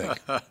harder. What do you think?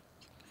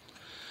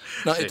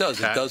 No, it does.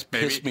 It does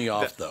piss me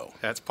off, though.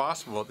 That's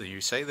possible.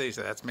 You say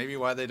that's maybe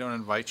why they don't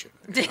invite you.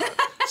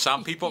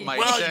 Some people might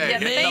Well, say, yeah,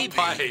 hit maybe. the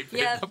pipe, hit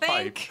Yeah, the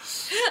pipe.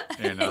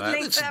 I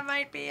think that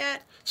might be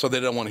it. So they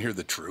don't want to hear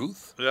the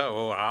truth?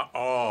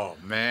 Oh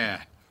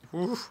man.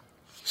 Oof.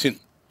 See,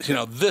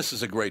 now this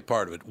is a great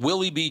part of it.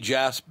 Willie B.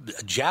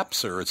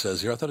 Japser, it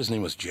says here. I thought his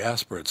name was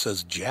Jasper. It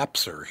says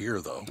Japser here,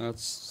 though.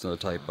 That's a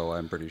typo,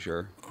 I'm pretty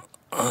sure.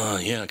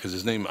 Yeah, because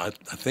his name,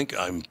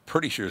 I'm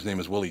pretty sure his name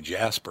is Willie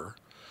Jasper.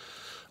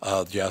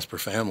 The Jasper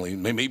family.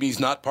 Maybe he's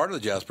not part of the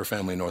Jasper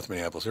family in North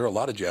Minneapolis. There are a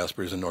lot of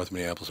Jaspers in North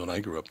Minneapolis when I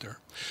grew up there.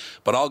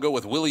 But I'll go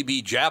with Willie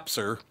B.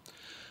 Japser,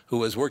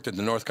 who has worked at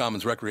the North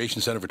Commons Recreation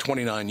Center for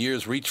 29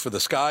 years, reached for the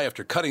sky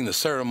after cutting the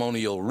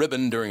ceremonial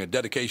ribbon during a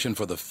dedication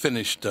for the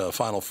finished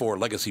Final Four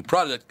Legacy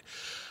Project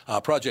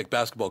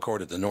basketball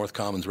court at the North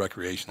Commons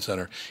Recreation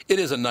Center. It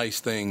is a nice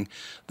thing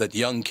that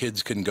young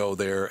kids can go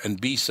there and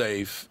be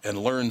safe and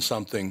learn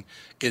something.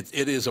 It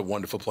is a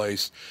wonderful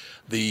place.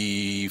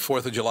 The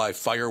 4th of July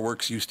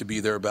fireworks used to be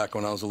there back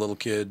when I was a little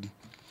kid.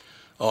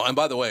 Oh, and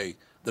by the way,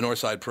 the North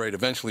Side Parade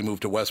eventually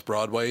moved to West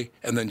Broadway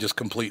and then just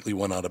completely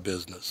went out of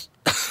business.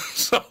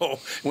 So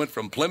it went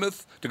from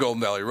Plymouth to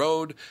Golden Valley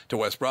Road to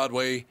West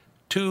Broadway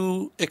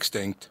to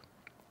extinct,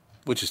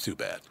 which is too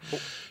bad.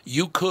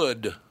 You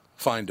could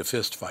find a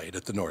fist fight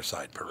at the North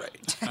Side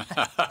Parade.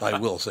 I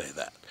will say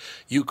that.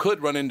 You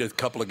could run into a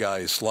couple of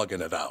guys slugging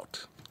it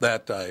out.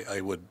 That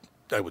I would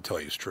tell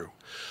you is true.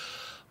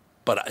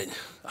 But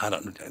I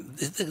don't.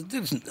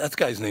 That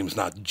guy's name's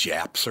not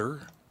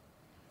Japser.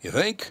 You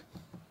think?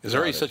 Is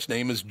there any such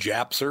name as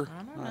Japser?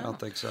 I don't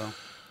think so.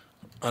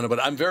 I know,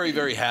 but I'm very,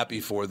 very happy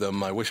for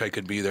them. I wish I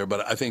could be there,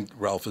 but I think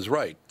Ralph is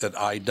right, that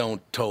I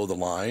don't toe the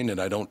line and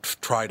I don't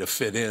try to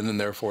fit in, and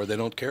therefore they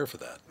don't care for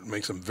that. It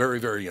makes them very,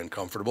 very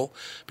uncomfortable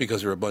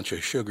because they're a bunch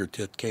of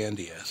sugar-tit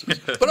candy asses.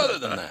 But other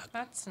than that.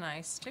 That's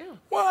nice, too.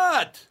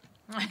 What?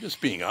 I'm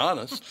just being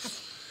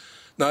honest.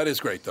 No, it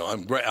is great, though.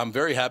 I'm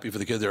very happy for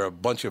the kids. There are a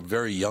bunch of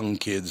very young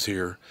kids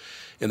here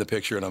in the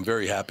picture, and I'm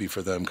very happy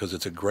for them because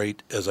it's a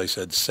great, as I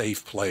said,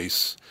 safe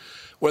place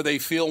where they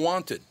feel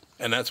wanted.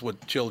 And that's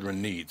what children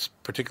needs,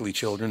 particularly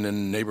children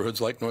in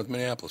neighborhoods like North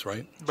Minneapolis,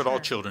 right? But all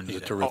children need it's a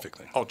that. terrific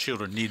thing. All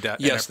children need that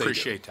yes, and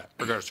appreciate that,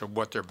 regardless of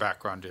what their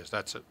background is.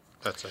 That's a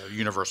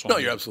universal No,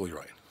 need. you're absolutely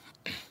right.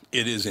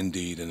 It is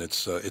indeed, and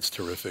it's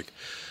terrific.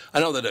 I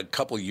know that a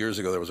couple of years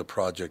ago there was a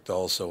project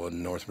also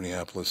in North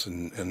Minneapolis,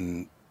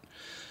 and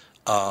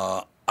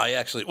I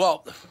actually,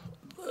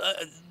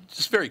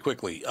 just very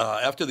quickly,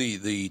 after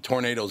the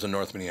tornadoes in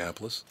North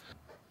Minneapolis,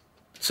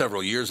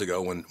 several years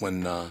ago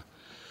when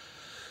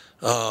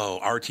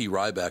R.T.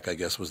 Ryback, I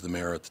guess, was the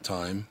mayor at the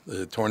time.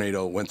 The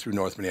tornado went through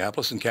North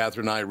Minneapolis, and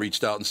Catherine and I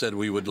reached out and said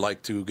we would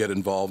like to get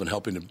involved in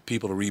helping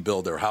people to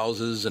rebuild their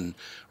houses and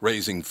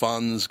raising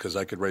funds because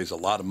I could raise a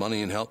lot of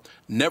money and help.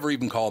 Never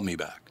even called me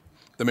back.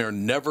 The mayor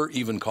never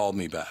even called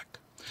me back.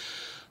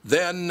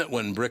 Then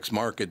when Bricks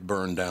Market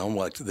burned down,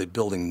 like the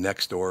building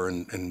next door,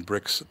 and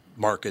Bricks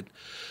Market.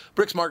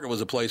 Bricks Market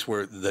was a place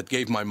that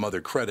gave my mother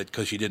credit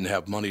because she didn't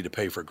have money to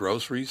pay for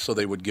groceries, so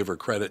they would give her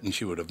credit and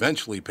she would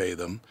eventually pay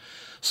them.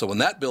 So when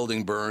that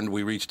building burned,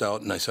 we reached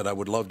out and I said I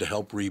would love to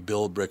help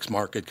rebuild Bricks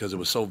Market because it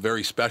was so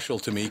very special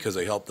to me because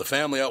they helped the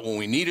family out when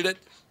we needed it.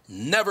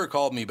 Never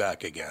called me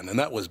back again. And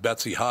that was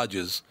Betsy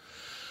Hodges,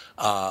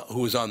 who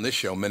was on this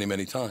show many,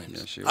 many times.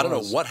 Yes, she I don't know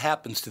was. what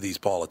happens to these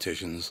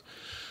politicians,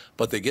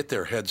 but they get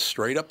their heads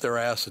straight up their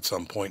ass at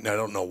some point, and I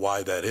don't know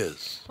why that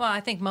is. Well,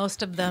 I think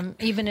most of them,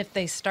 even if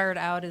they start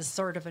out as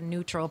sort of a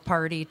neutral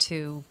party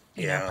to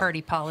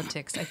party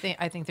politics, I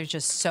think there's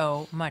just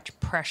so much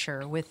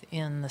pressure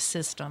within the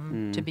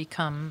system to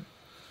become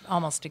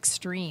almost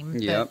extreme.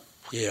 Yep.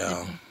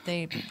 Yeah.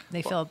 They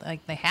feel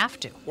like they have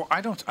to. Well,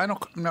 I don't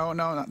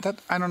know.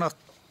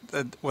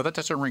 That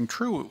doesn't ring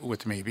true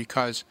with me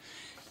because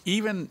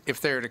even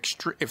if they're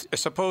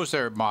suppose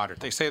they're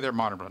moderate, they say they're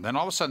moderate, then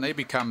all of a sudden they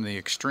become the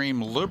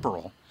extreme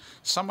liberal.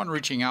 Someone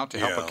reaching out to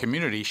help a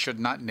community should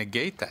not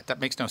negate that. That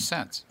makes no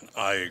sense.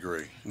 I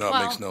agree. No,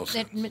 it makes no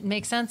sense. It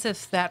makes sense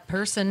if that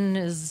person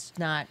is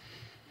not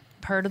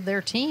part of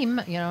their team,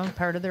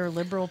 part of their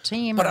liberal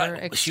team or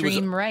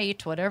extreme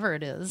right, whatever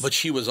it is. But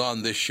she was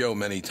on this show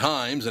many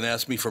times and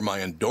asked me for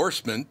my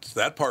endorsement.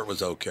 That part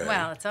was okay.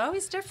 Well, it's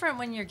always different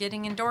when you're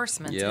getting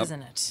endorsements,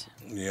 isn't it?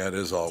 Yeah, it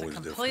is always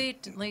different. It's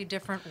a completely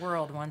different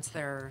world once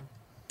they're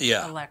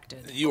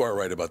elected. You are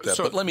right about that.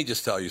 But let me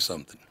just tell you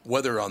something.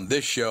 Whether on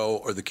this show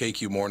or the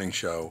KQ Morning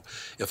Show,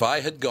 if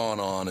I had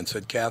gone on and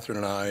said, Catherine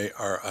and I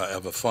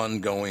have a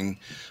fund going,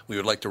 we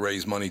would like to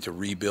raise money to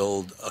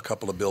rebuild a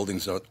couple of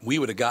buildings, we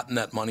would have gotten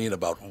that money in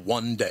about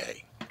one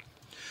day.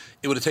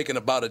 It would have taken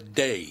about a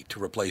day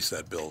to replace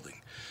that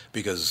building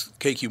because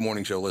KQ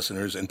Morning Show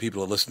listeners and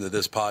people who listen to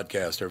this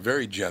podcast are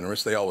very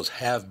generous. They always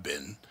have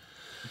been.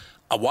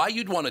 Why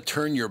you'd want to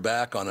turn your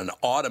back on an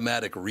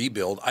automatic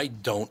rebuild, I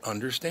don't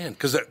understand.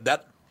 Because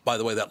that, by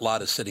the way, that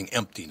lot is sitting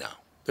empty now.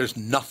 There's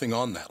nothing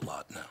on that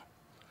lot now.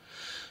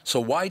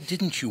 So why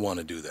didn't you want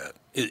to do that?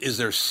 Is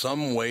there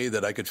some way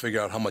that I could figure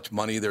out how much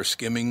money they're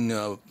skimming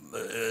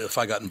if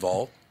I got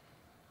involved?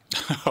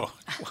 I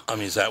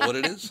mean, is that what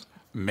it is?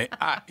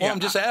 I'm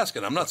just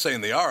asking. I'm not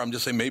saying they are. I'm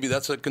just saying maybe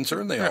that's a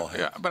concern they all have.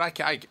 Yeah, but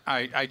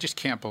I just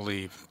can't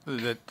believe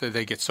that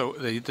they get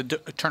they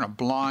turn a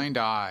blind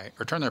eye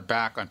or turn their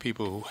back on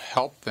people who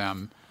help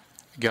them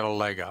get a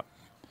leg up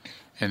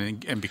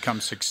and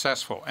become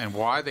successful. And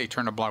why they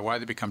why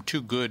they become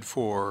too good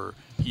for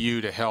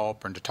you to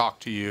help and to talk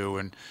to you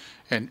and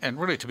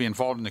really to be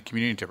involved in the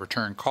community, to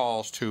return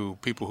calls to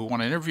people who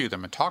want to interview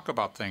them and talk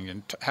about things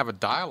and to have a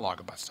dialogue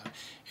about stuff.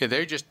 Yeah,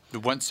 they're just,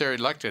 once they're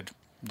elected,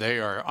 they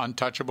are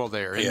untouchable.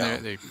 They are in there.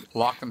 They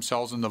lock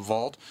themselves in the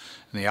vault,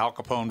 in the Al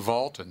Capone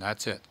vault, and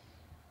that's it.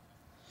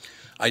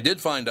 I did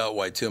find out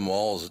why Tim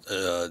Walz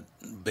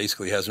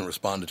basically hasn't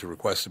responded to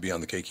requests to be on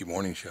the KQ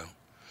Morning Show.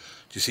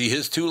 Did you see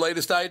his two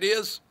latest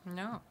ideas?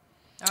 No.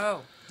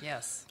 Oh,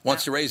 yes.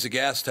 Wants to raise the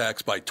gas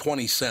tax by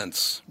 20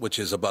 cents, which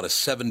is about a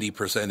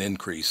 70%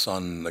 increase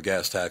on the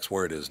gas tax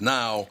where it is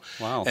now.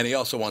 Wow. And he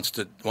also wants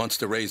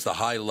to raise the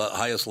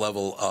highest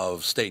level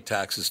of state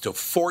taxes to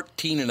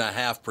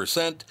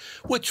 14.5%,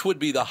 which would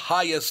be the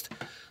highest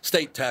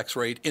state tax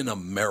rate in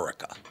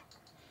America.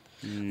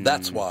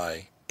 That's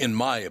why, in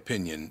my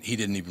opinion, he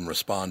didn't even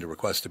respond to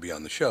requests to be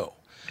on the show,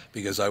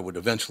 because I would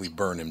eventually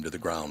burn him to the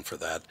ground for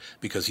that,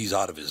 because he's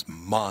out of his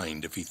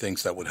mind if he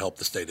thinks that would help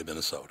the state of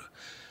Minnesota.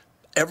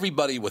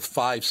 Everybody with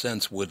 5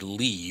 cents would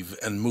leave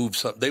and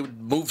move. They would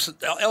move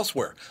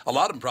elsewhere. A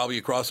lot of them probably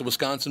across the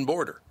Wisconsin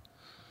border,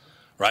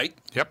 right?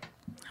 Yep.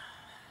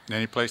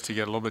 Any place to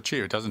get a little bit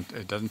cheaper.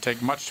 It doesn't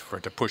take much for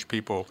it to push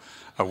people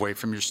away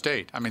from your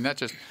state. I mean,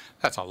 that's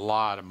a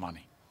lot of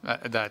money.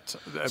 That's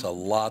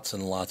lots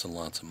and lots and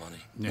lots of money.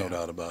 No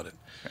doubt about it.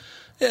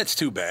 Yeah, it's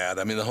too bad.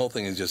 I mean, the whole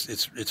thing is just,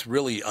 it's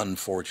really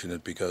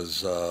unfortunate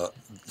because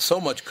so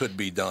much could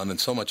be done and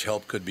so much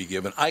help could be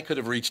given. I could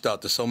have reached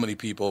out to so many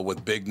people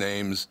with big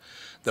names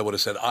that would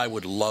have said, I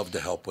would love to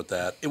help with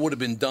that. It would have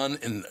been done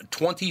in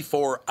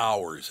 24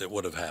 hours. It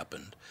would have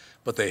happened.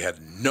 But they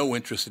had no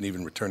interest in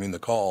even returning the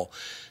call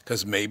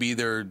because maybe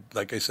they're,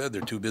 like I said,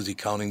 they're too busy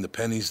counting the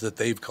pennies that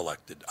they've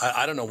collected.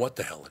 I don't know what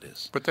the hell it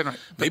is. But they don't.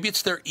 Maybe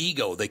it's their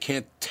ego. They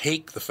can't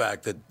take the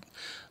fact that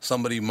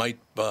somebody might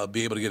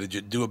be able to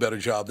do a better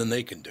job than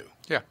they can do.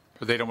 Yeah,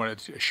 but they don't want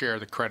to share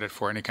the credit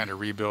for any kind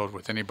of rebuild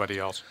with anybody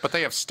else. But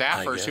they have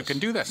staffers who can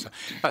do that stuff.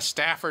 A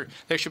staffer,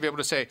 they should be able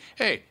to say,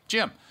 hey,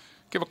 Jim,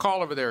 give a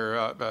call over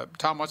there.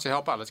 Tom wants to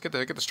help out. Let's get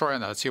the story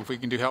on that. Let's see if we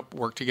can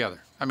work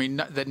together. I mean,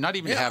 not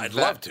even have I'd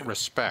that love to.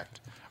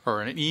 Respect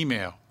or an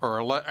email or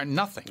or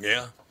nothing.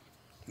 Yeah,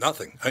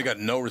 nothing. I got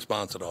no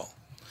response at all.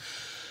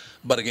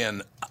 But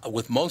again,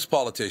 with most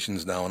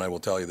politicians now, and I will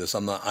tell you this,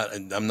 I'm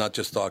not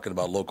just talking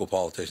about local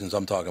politicians.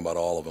 I'm talking about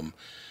all of them.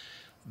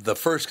 The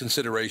first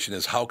consideration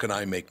is, how can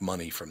I make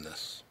money from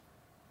this?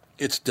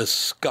 It's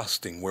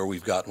disgusting where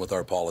we've gotten with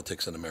our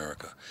politics in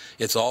America.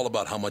 It's all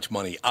about how much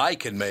money I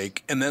can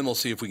make, and then we'll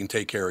see if we can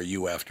take care of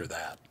you after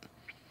that.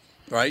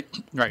 Right?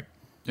 Right.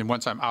 And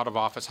once I'm out of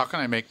office, how can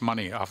I make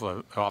money off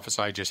of the office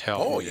I just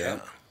held? Oh, yeah.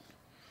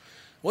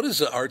 What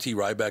does R.T.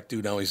 Ryback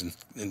do now? He's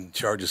in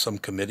charge of some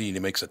committee, and he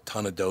makes a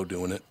ton of dough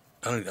doing it.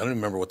 I don't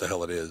remember what the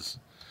hell it is.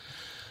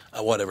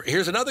 Whatever.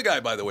 Here's another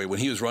guy, by the way. When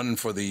he was running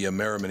for the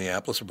mayor of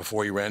Minneapolis, or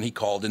before he ran, he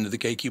called into the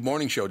KQ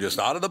Morning Show just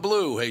out of the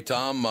blue. Hey,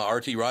 Tom,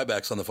 R.T.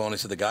 Ryback's on the phone. I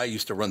said, the guy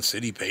used to run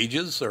City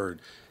Pages, or it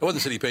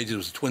wasn't City Pages, it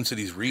was Twin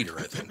Cities Reader,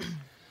 I think.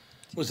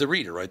 It was the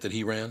Reader, right, that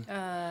he ran?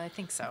 I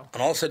think so.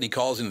 And all of a sudden he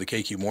calls into the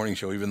KQ Morning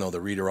Show, even though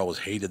the Reader always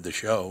hated the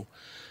show.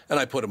 And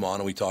I put him on,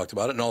 and we talked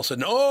about it. And all of a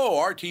sudden,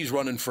 R.T.'s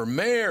running for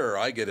mayor.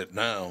 I get it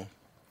now.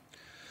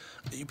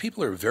 You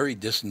people are very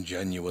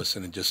disingenuous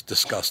and just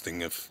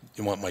disgusting, if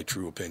you want my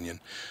true opinion.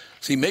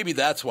 See, maybe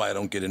that's why I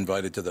don't get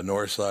invited to the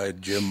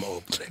Northside Gym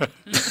opening.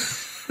 Do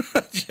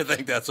you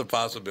think that's a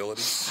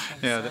possibility?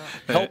 Yeah,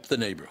 help the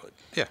neighborhood.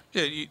 Yeah,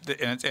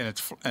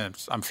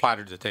 I'm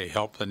flattered that they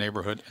help the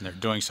neighborhood and they're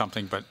doing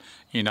something. But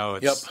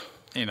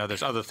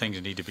there's other things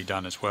that need to be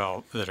done as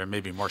well that are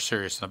maybe more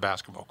serious than a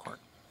basketball court.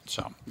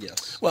 So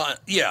yes, well,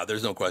 yeah,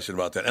 there's no question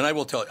about that. And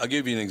I'll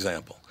give you an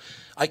example.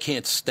 I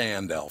can't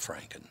stand Al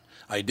Franken.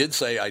 I did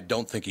say I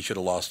don't think he should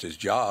have lost his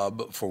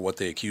job for what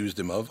they accused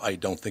him of. I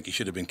don't think he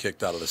should have been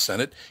kicked out of the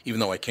Senate,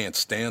 even though I can't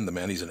stand the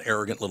man. He's an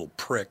arrogant little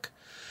prick.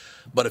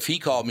 But if he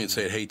called me and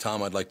said, hey,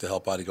 Tom, I'd like to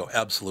help out, I'd go,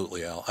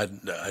 absolutely, Al.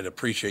 I'd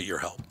appreciate your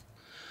help.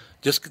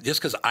 Just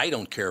because I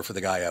don't care for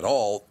the guy at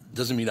all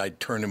doesn't mean I'd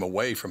turn him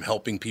away from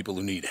helping people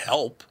who need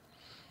help.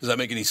 Does that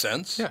make any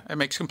sense? Yeah, it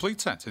makes complete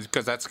sense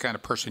because that's the kind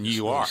of person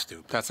you are.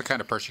 Stupid. That's the kind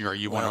of person you are.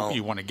 You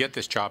want to get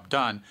this job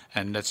done,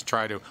 and let's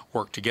try to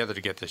work together to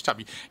get this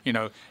job.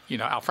 Al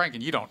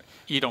Franken,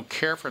 you don't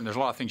care for him. There's a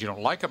lot of things you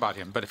don't like about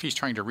him, but if he's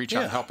trying to reach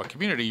out and help a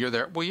community, you're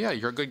there. Well, yeah,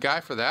 you're a good guy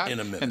for that. In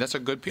a minute. And that's a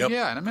good piece. Yep.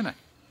 Yeah, in a minute.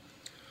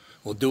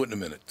 We'll do it in a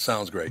minute.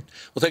 Sounds great.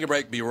 We'll take a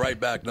break. Be right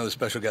back. Another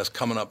special guest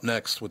coming up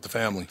next with the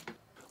family.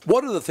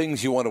 What are the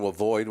things you want to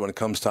avoid when it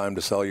comes time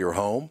to sell your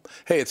home?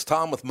 Hey, it's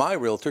Tom with my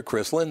realtor,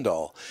 Chris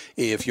Lindahl.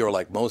 If you're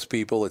like most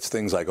people, it's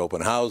things like open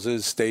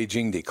houses,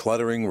 staging,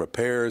 decluttering,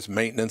 repairs,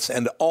 maintenance,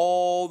 and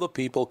all the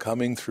people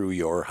coming through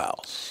your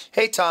house.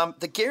 Hey, Tom,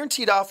 the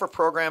Guaranteed Offer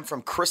program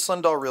from Chris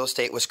Lindahl Real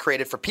Estate was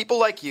created for people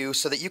like you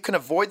so that you can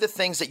avoid the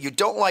things that you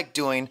don't like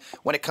doing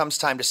when it comes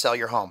time to sell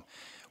your home.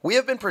 We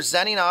have been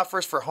presenting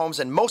offers for homes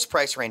in most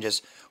price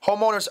ranges.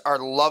 Homeowners are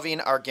loving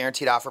our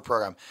Guaranteed Offer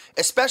program,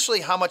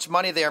 especially how much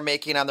money they are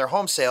making on their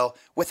home sale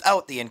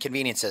without the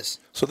inconveniences.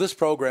 So this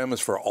program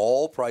is for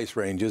all price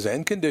ranges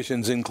and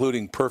conditions,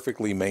 including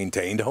perfectly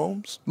maintained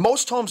homes?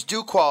 Most homes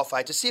do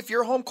qualify. To see if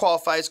your home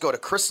qualifies, go to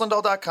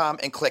chrislindahl.com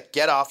and click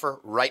Get Offer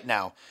right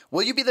now.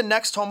 Will you be the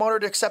next homeowner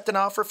to accept an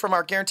offer from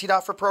our Guaranteed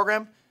Offer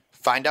program?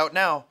 Find out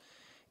now.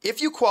 If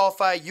you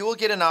qualify, you will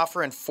get an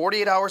offer in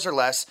 48 hours or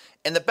less,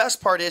 and the best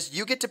part is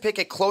you get to pick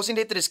a closing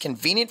date that is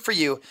convenient for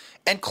you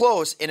and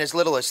close in as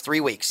little as 3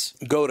 weeks.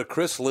 Go to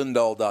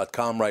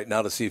chrislindahl.com right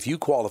now to see if you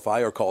qualify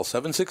or call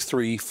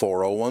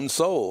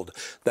 763-401-SOLD.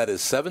 That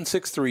is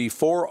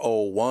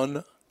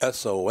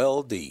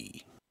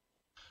 763-401-SOLD.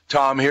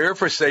 Tom here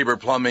for Sabre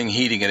Plumbing,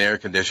 Heating, and Air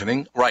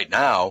Conditioning. Right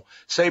now,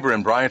 Sabre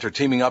and Bryant are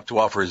teaming up to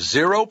offer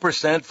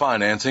 0%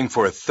 financing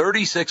for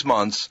 36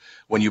 months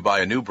when you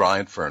buy a new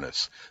Bryant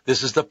furnace.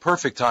 This is the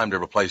perfect time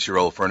to replace your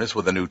old furnace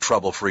with a new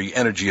trouble-free,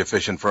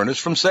 energy-efficient furnace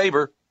from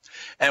Sabre.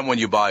 And when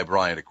you buy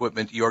Bryant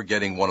equipment, you're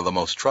getting one of the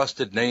most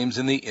trusted names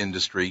in the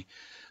industry.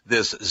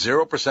 This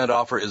 0%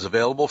 offer is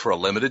available for a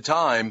limited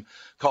time.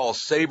 Call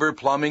Sabre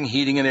Plumbing,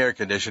 Heating, and Air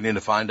Conditioning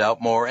to find out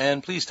more,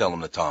 and please tell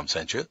them that Tom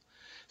sent you.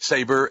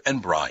 Sabre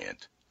and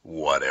Bryant,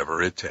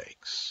 whatever it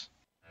takes.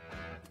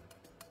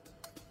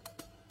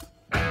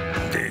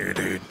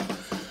 Dude.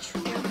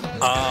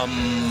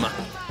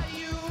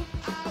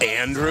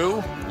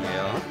 Andrew?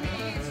 Yeah?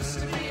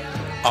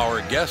 Our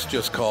guest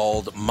just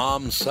called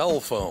Mom's cell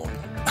phone.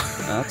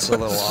 That's a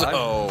little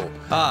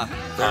odd.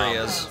 There he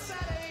is.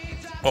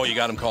 Oh, you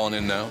got him calling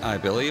in now? I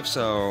believe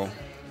so.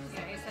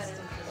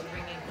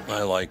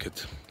 I like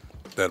it.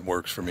 That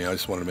works for me. I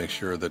just wanted to make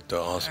sure that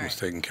Austin was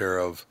taken care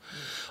of.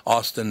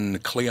 Austin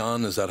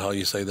Kleon, is that how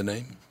you say the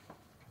name?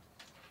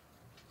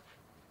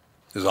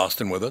 Is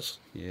Austin with us?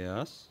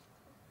 Yes.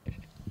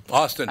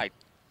 Austin. Hi,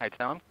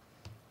 Tom.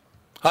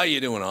 How you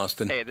doing,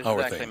 Austin? Hey, this how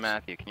is are actually things?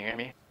 Matthew. Can you hear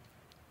me?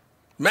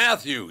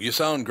 Matthew, you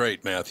sound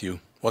great, Matthew.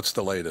 What's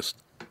the latest?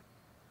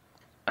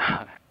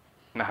 Not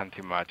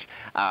too much.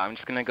 I'm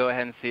just going to go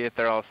ahead and see if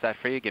they're all set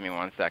for you. Give me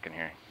 1 second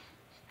here.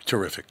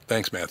 Terrific.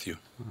 Thanks, Matthew.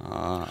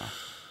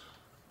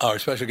 Our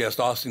special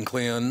guest, Austin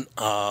Kleon,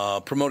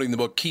 promoting the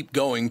book Keep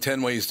Going,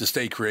 10 Ways to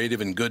Stay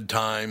Creative in Good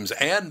Times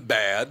and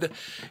Bad.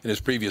 In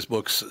his previous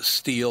books,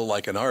 Steal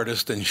Like an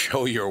Artist and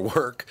Show Your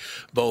Work,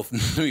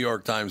 both New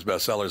York Times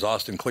bestsellers,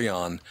 Austin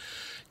Kleon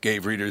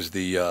gave readers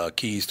the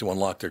keys to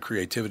unlock their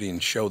creativity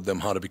and showed them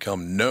how to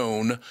become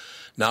known.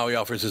 Now he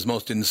offers his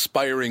most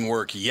inspiring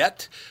work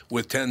yet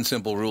with 10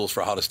 simple rules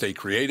for how to stay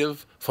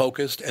creative,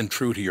 focused, and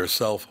true to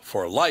yourself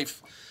for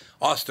life.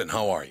 Austin,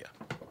 how are you?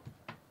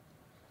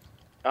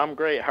 I'm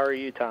great. How are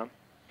you, Tom?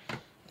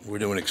 We're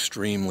doing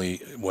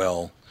extremely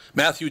well.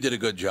 Matthew did a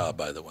good job,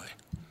 by the way.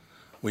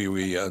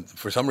 We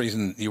for some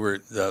reason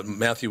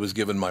Matthew was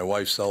given my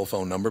wife's cell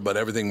phone number, but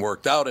everything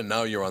worked out, and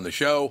now you're on the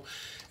show,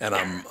 and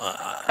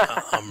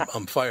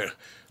I'm fired.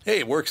 Hey,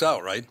 it works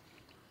out, right?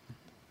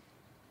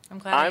 I'm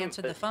glad I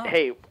answered the phone.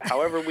 Hey,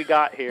 however we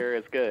got here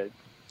is good.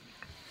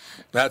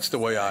 That's the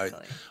way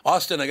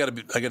Austin, I got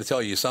to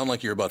tell you sound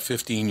like you're about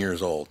 15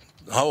 years old.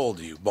 How old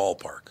are you,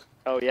 ballpark?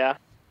 Oh yeah,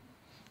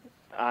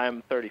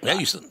 I'm 35. Yeah,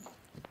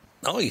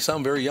 you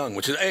sound very young,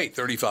 which is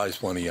 35 is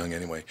plenty young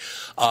anyway.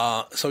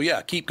 So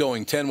yeah, keep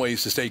going. 10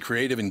 ways to stay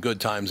creative in good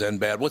times and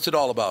bad. What's it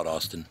all about,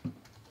 Austin?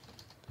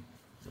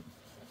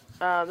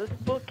 This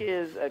book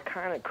is a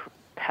kind of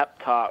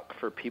pep talk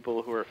for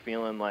people who are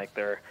feeling like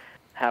they're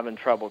having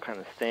trouble kind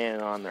of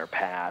staying on their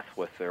path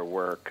with their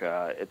work.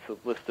 It's a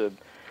list of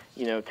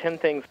 10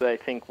 things that I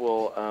think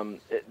will,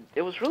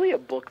 it was really a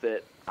book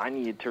that I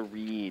needed to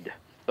read,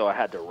 so I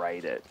had to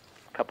write it.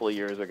 A couple of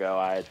years ago,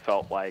 I had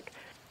felt like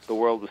the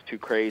world was too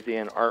crazy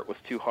and art was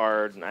too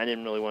hard, and I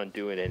didn't really want to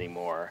do it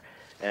anymore.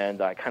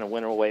 And I kind of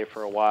went away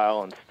for a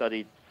while and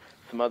studied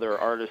some other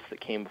artists that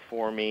came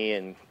before me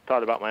and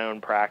thought about my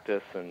own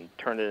practice and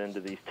turned it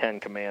into these 10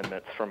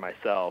 commandments for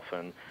myself.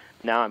 And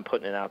now I'm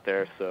putting it out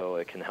there so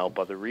it can help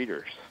other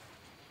readers.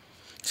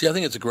 See, I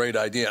think it's a great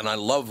idea, and I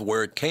love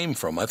where it came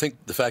from. I think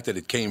the fact that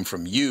it came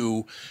from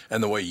you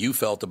and the way you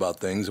felt about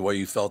things, the way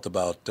you felt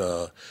about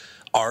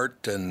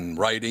art and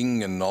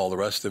writing and all the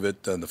rest of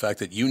it, and the fact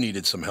that you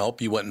needed some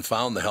help, you went and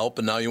found the help,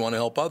 and now you want to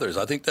help others.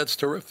 I think that's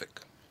terrific.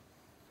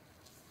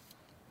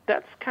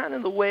 That's kind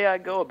of the way I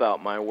go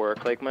about my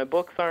work. Like, my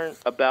books aren't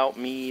about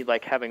me,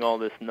 like, having all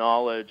this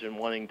knowledge and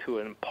wanting to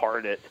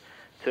impart it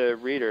to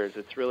readers.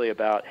 It's really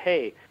about,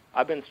 hey,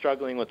 I've been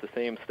struggling with the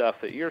same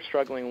stuff that you're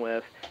struggling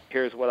with.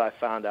 Here's what I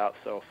found out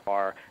so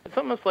far. It's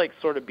almost like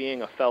sort of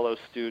being a fellow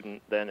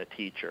student than a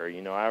teacher.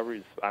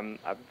 I'm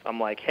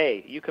like,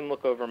 hey, you can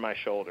look over my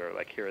shoulder.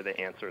 Like, here are the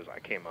answers I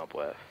came up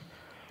with.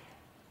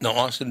 Now,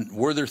 Austin,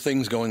 were there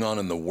things going on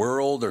in the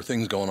world or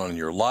things going on in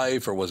your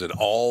life, or was it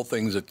all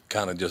things that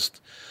kind of just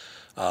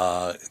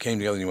came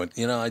together and you went,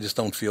 I just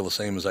don't feel the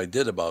same as I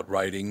did about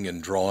writing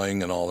and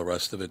drawing and all the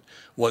rest of it?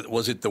 What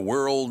was it, the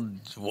world?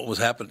 What was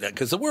happening?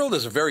 Because the world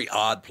is a very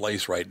odd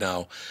place right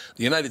now.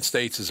 The United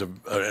States is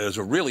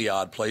a really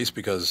odd place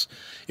because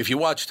if you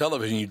watch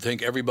television, you'd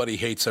think everybody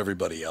hates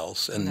everybody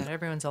else. And that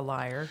everyone's a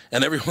liar.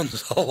 And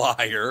everyone's a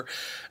liar.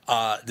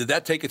 Did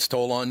that take its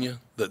toll on you?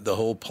 The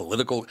whole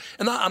political,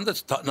 and I'm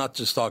not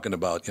just talking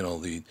about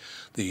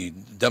the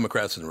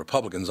Democrats and the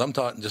Republicans. I'm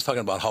just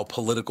talking about how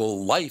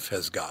political life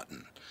has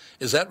gotten.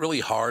 Is that really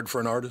hard for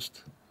an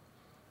artist?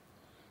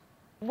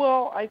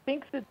 Well, I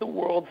think that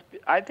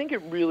I think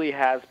it really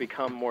has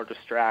become more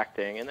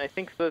distracting, and I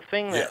think the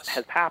thing that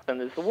has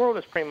happened is the world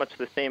is pretty much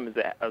the same as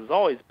it has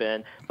always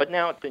been, but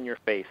now it's in your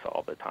face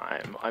all the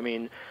time. I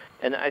mean,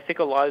 and I think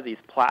a lot of these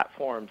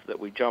platforms that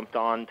we jumped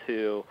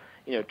onto,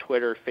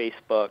 Twitter,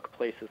 Facebook,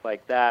 places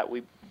like that,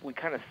 we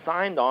kind of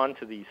signed on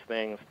to these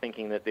things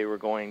thinking that they were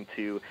going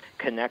to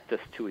connect us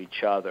to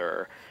each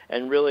other.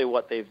 And really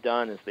what they've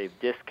done is they've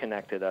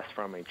disconnected us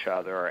from each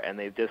other, and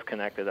they've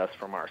disconnected us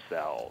from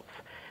ourselves.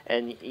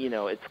 And,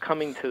 it's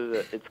coming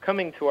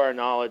to our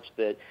knowledge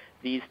that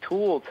these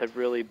tools have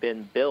really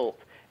been built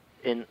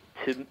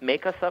to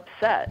make us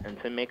upset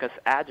and to make us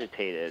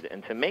agitated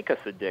and to make us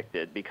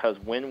addicted, because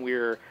when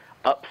we're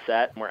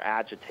upset and we're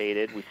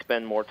agitated, we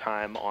spend more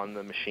time on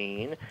the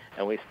machine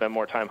and we spend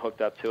more time hooked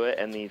up to it,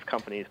 and these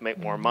companies make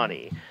more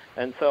money.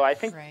 And so I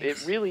think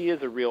it really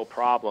is a real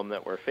problem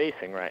that we're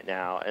facing right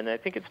now. And I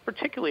think it's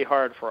particularly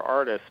hard for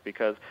artists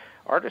because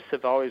artists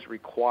have always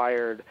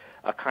required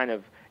a kind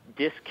of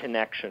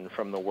disconnection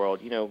from the world.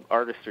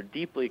 Artists are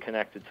deeply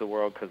connected to the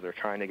world because they're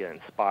trying to get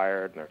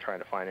inspired and they're trying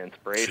to find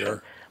inspiration.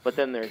 Sure. But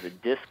then there's a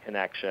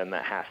disconnection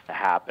that has to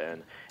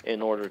happen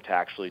in order to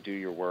actually do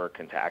your work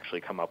and to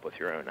actually come up with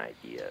your own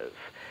ideas.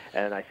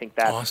 And I think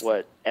that's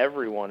what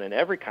everyone in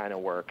every kind of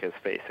work is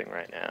facing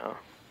right now.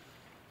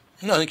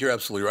 No, I think you're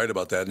absolutely right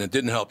about that. And it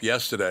didn't help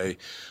yesterday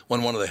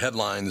when one of the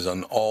headlines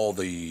on all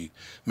the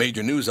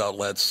major news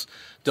outlets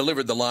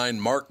delivered the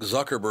line, Mark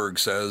Zuckerberg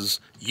says,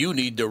 "You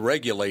need to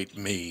regulate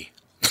me."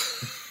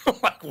 I'm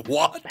like,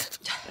 what?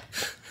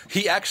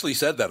 He actually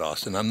said that,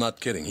 Austin. I'm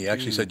not kidding. He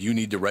actually said, "You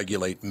need to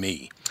regulate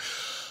me."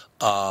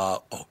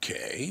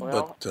 Okay,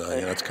 well, but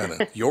that's kind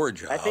of your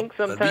job. I think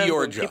sometimes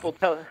when people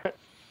tell...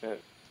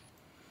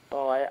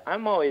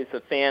 I'm always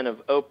a fan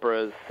of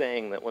Oprah's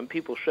saying that when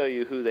people show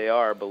you who they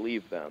are,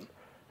 believe them.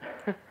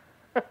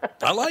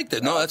 I like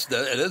that. No, it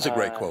is a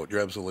great quote.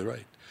 You're absolutely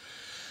right.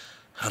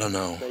 I don't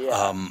know. So,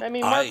 yeah.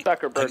 Mark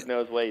Zuckerberg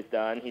knows what he's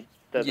done. He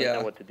doesn't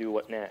know what to do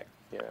next.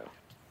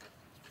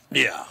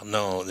 Yeah,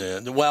 no.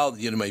 Well,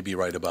 you may be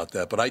right about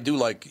that, but I do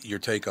like your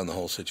take on the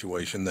whole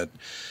situation that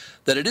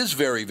it is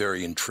very,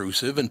 very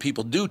intrusive, and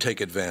people do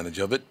take advantage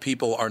of it.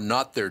 People are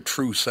not their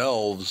true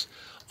selves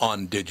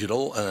on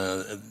digital.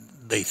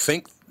 They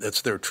think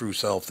that's their true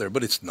self there,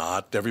 but it's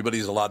not.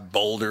 Everybody's a lot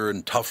bolder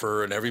and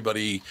tougher, and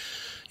everybody,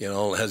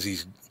 has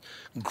these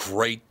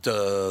great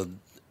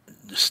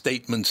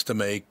statements to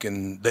make,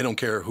 and they don't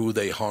care who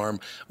they harm.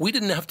 We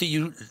didn't have to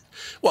use.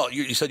 Well,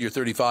 you said you're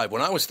 35.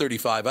 When I was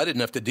 35, I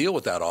didn't have to deal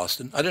with that,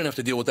 Austin. I didn't have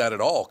to deal with that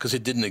at all because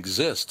it didn't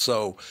exist.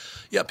 So,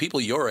 yeah, people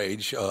your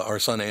age. Our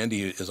son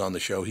Andy is on the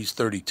show. He's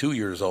 32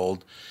 years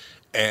old.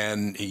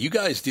 And you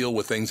guys deal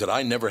with things that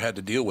I never had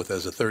to deal with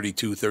as a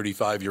 32,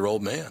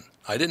 35-year-old man.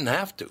 I didn't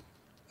have to,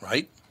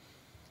 right?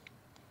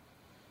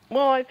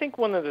 Well, I think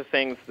one of the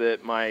things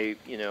that my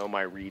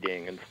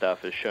reading and stuff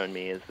has shown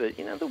me is that,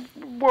 the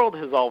world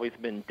has always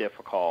been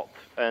difficult,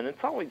 and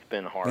it's always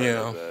been hard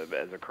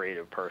as a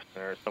creative person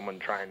or someone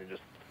trying to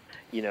just,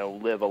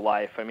 live a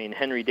life. I mean,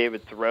 Henry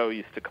David Thoreau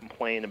used to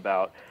complain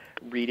about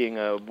reading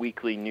a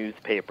weekly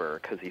newspaper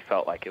because he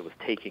felt like it was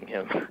taking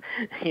him,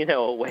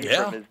 away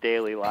from his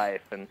daily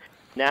life. And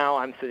now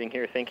I'm sitting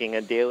here thinking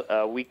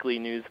a weekly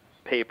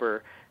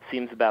newspaper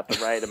seems about the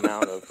right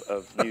amount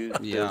of news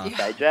to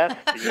digest,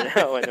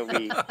 in a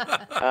week.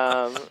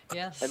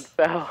 Yes. And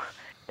so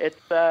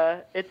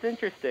it's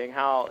interesting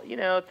how,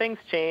 things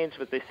change,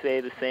 but they stay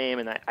the same.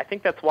 And I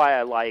think that's why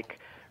I like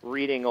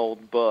reading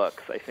old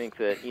books. I think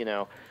that,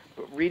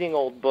 reading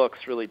old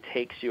books really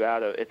takes you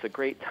out of, it's a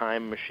great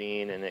time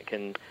machine, and it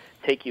can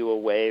take you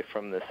away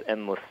from this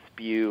endless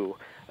spew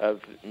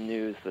of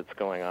news that's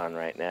going on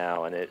right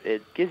now. And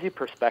it gives you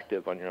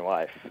perspective on your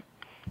life.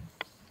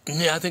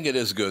 Yeah, I think it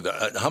is good.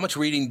 How much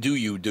reading do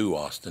you do,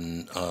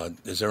 Austin?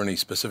 Is there any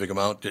specific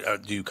amount? Do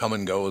you come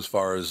and go as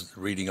far as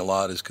reading a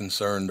lot is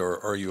concerned, or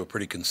are you a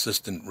pretty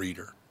consistent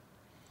reader?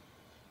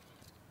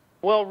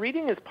 Well,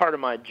 reading is part of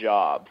my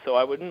job, so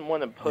I wouldn't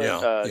want to put.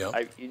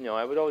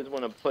 I would always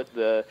want to put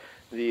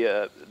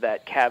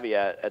that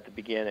caveat at the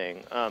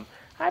beginning.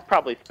 I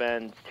probably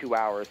spend 2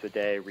 hours a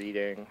day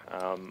reading,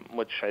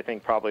 which I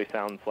think probably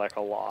sounds like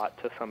a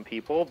lot to some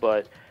people,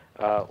 but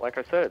like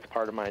I said, it's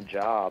part of my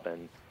job,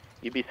 and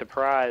you'd be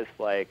surprised,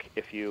 like,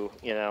 if you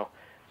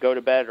go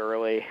to bed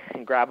early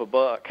and grab a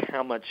book,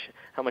 how much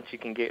you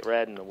can get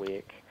read in a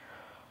week.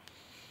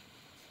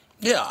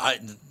 Yeah,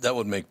 that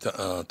would make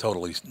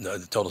total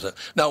sense.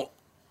 Now,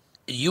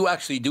 you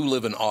actually do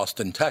live in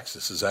Austin,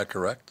 Texas. Is that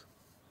correct?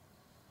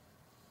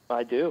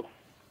 I do.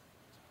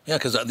 Yeah,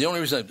 because the only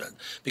reason,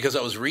 because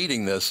I was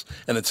reading this,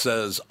 and it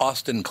says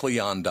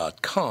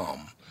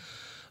austincleon.com,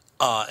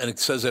 and it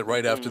says it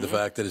right after the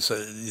fact that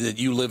that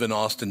you live in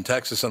Austin,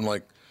 Texas. I'm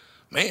like,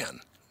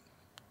 man,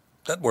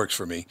 that works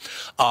for me.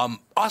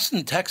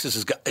 Austin,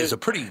 Texas is a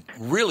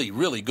really,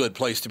 really good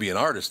place to be an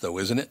artist, though,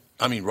 isn't it?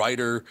 I mean,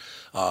 writer,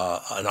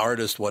 an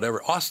artist,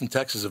 whatever. Austin,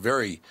 Texas is a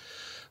very,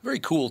 very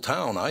cool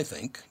town, I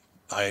think.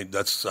 I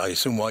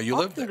assume why you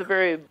live there.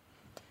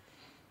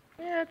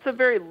 It's a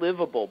very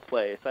livable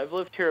place. I've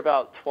lived here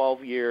about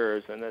 12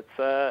 years, and it's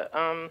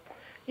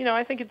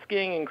I think it's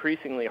getting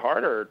increasingly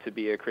harder to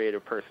be a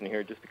creative person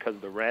here just because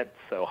the rent's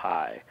so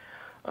high.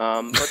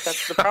 But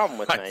that's the problem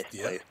with nice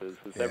places,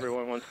 is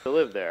everyone wants to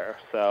live there.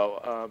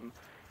 So,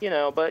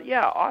 but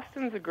yeah,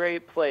 Austin's a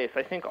great place.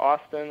 I think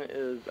Austin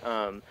is,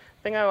 the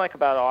thing I like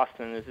about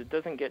Austin is it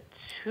doesn't get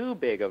too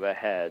big of a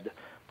head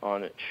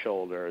on its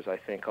shoulders. I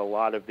think a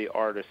lot of the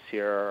artists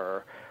here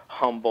are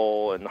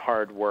humble and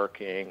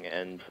hardworking,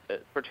 and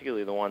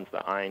particularly the ones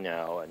that I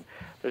know. And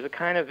there's a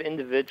kind of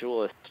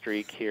individualist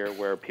streak here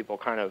where people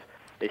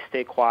they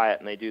stay quiet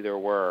and they do their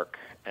work.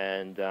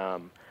 And,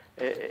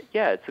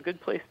 it's a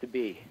good place to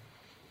be.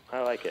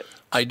 I like it.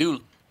 I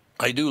do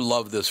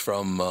love this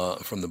from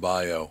the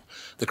bio.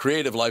 The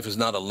creative life is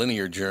not a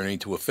linear journey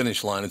to a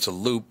finish line. It's a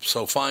loop.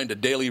 So find a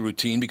daily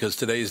routine, because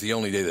today is the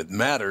only day that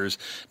matters.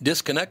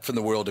 Disconnect from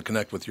the world to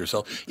connect with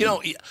yourself.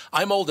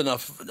 I'm old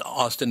enough,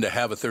 Austin, to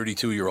have a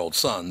 32-year-old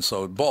son.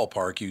 So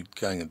ballpark, you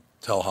kind of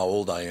tell how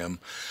old I am.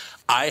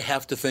 I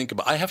have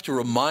to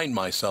remind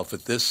myself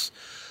at this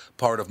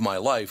part of my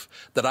life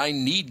that I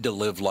need to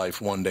live life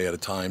one day at a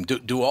time.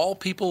 Do all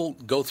people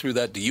go through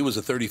that? Do you, as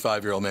a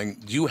 35-year-old man,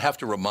 do you have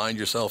to remind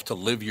yourself to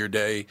live your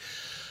day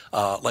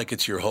like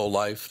it's your whole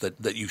life,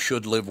 that you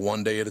should live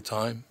one day at a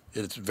time?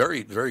 It's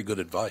very, very good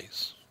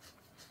advice.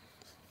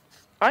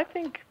 I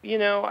think,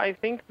 I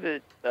think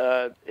that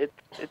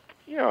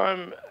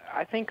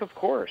I think, of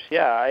course,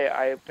 yeah.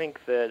 I think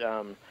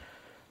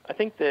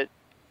that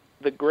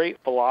the great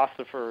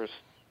philosophers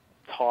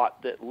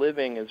taught that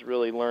living is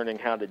really learning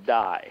how to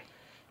die.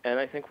 And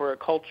I think we're a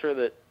culture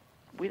that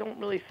we don't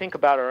really think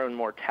about our own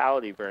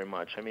mortality very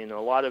much. I mean,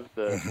 a lot of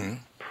the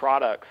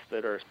products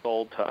that are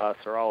sold to us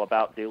are all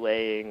about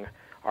delaying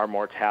our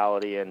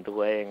mortality and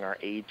delaying our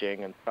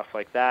aging and stuff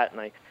like that.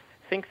 And I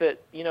think that,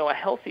 a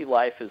healthy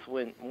life is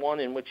one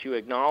in which you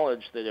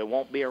acknowledge that it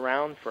won't be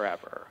around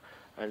forever.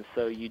 And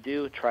so you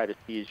do try to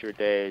seize your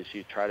days,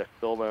 you try to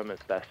fill them as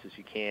best as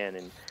you can,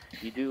 and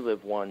you do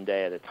live one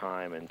day at a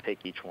time and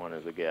take each one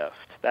as a gift.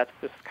 That's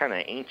this kind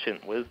of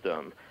ancient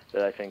wisdom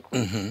that I think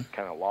was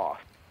kind of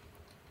lost.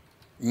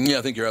 Yeah,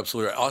 I think you're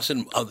absolutely right.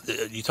 Austin,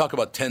 you talk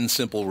about 10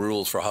 simple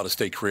rules for how to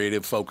stay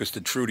creative, focused,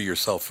 and true to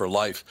yourself for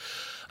life.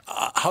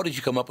 how did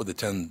you come up with the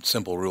 10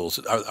 simple rules?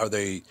 Are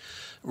they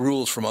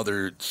rules from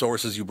other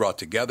sources you brought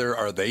together?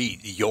 Are they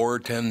your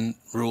 10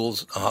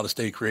 rules on how to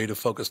stay creative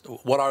focused?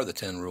 What are the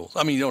 10 rules?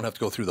 I mean, you don't have to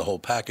go through the whole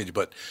package,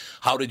 but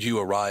how did you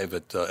arrive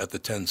at the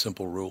 10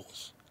 simple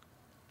rules?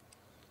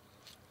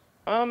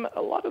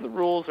 A lot of the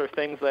rules are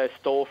things that I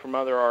stole from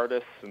other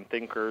artists and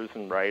thinkers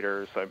and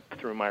writers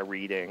through my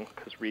reading,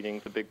 because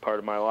reading's a big part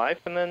of my life.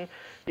 And then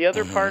the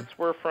other parts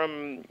were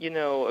from,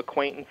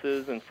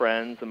 acquaintances and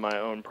friends and my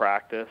own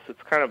practice.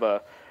 It's kind of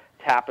a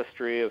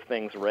tapestry of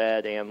things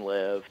read and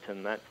lived,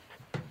 and that's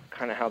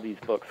kind of how these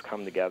books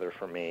come together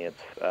for me.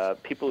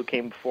 It's people who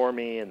came before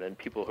me, and then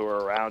people who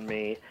are around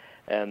me,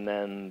 and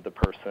then the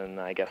person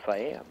I guess I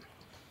am.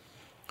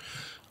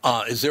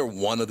 Is there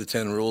one of the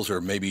 10 rules, or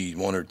maybe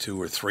one or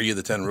two or three of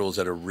the 10 rules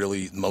that are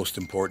really most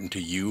important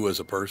to you as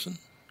a person?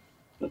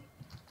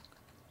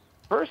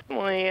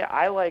 Personally,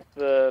 I like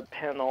the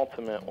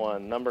penultimate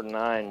one, number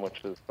 9, which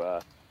is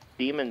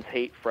demons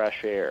hate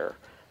fresh air.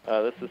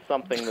 This is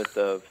something that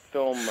the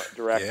film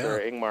director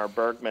Ingmar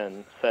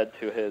Bergman said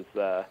to his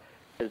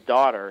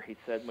daughter. He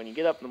said, when you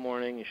get up in the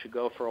morning, you should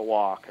go for a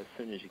walk as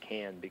soon as you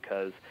can,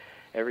 because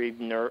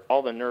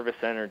all the nervous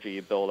energy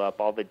you build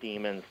up, all the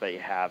demons that you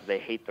have, they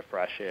hate the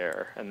fresh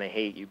air, and they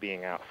hate you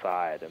being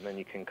outside. And then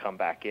you can come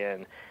back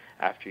in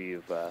after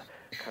you've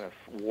kind of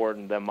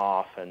warded them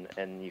off,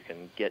 and you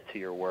can get to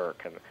your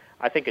work. And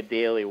I think a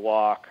daily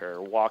walk,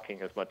 or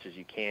walking as much as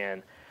you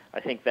can, I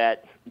think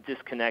that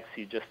disconnects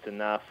you just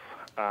enough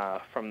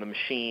from the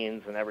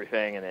machines and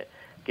everything, and it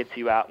gets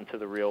you out into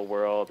the real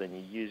world, and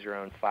you use your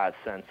own 5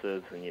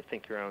 senses, and you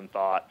think your own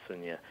thoughts,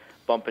 and you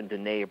bump into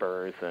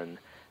neighbors and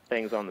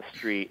things on the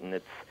street, and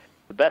it's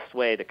the best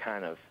way to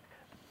kind of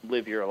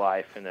live your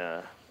life in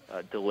a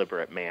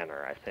deliberate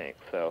manner, I think.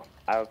 So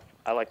I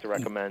like to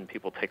recommend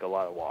people take a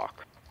lot of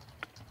walks.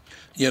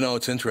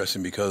 It's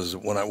interesting because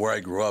where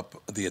I grew up,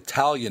 the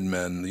Italian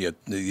men,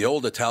 the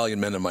old Italian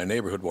men in my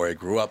neighborhood where I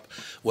grew up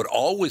would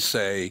always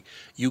say,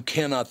 you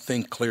cannot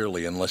think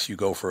clearly unless you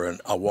go for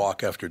a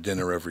walk after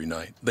dinner every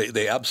night.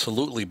 They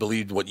absolutely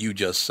believed what you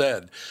just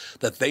said,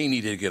 that they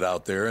needed to get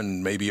out there,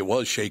 and maybe it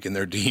was shaking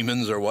their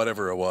demons or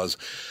whatever it was,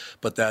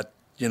 but that,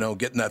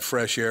 getting that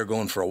fresh air,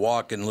 going for a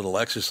walk and a little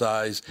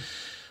exercise,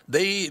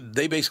 They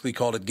basically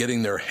called it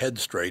getting their head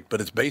straight,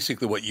 but it's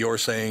basically what you're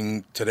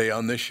saying today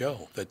on this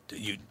show, that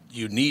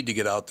you need to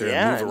get out there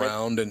and move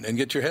around and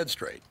get your head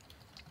straight.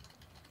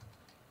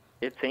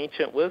 It's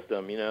ancient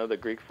wisdom. The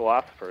Greek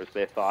philosophers,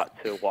 they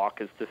thought to walk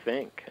is to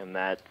think, and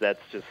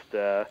that's just,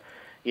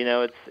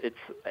 it's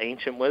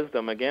ancient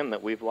wisdom, again,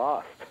 that we've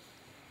lost.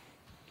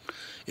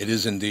 It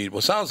is indeed.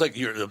 Well, sounds like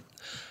your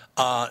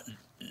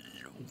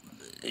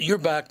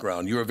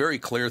background, you're a very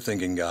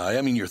clear-thinking guy.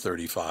 I mean, you're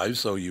 35,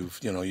 so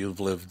you've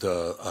lived,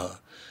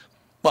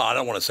 well, I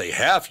don't want to say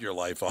half your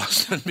life,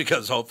 Austin,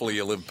 because hopefully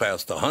you live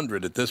past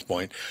 100 at this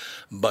point.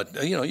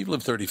 But, you've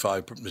lived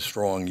 35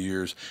 strong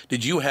years.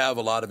 Did you have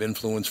a lot of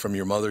influence from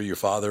your mother, your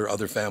father,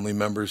 other family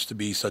members to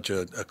be such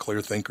a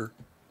clear thinker?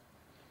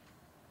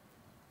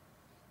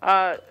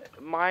 I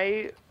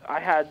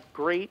had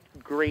great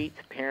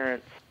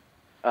parents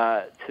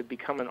to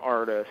become an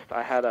artist.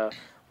 I had a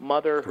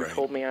mother who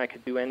told me I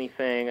could do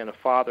anything, and a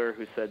father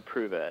who said,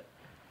 prove it.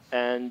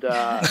 And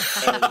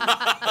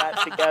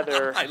that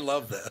together... I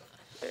love that.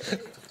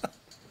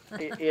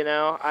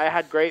 I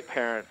had great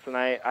parents, and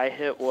I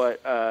hit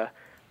what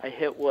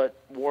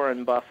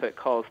Warren Buffett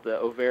calls the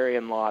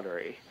ovarian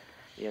lottery.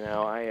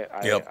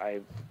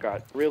 I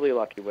got really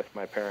lucky with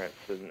my parents,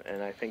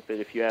 and I think that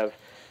if you have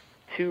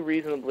two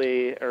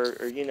reasonably, or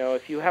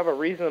if you have a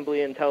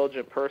reasonably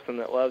intelligent person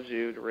that loves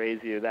you to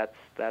raise you, that's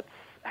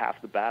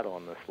half the battle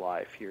in this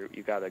life.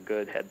 You got a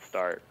good head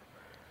start.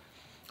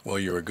 Well,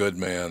 you're a good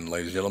man,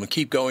 ladies and gentlemen.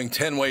 Keep going.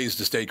 10 ways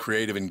to stay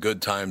creative in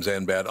good times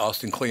and bad.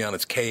 Austin Kleon,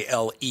 it's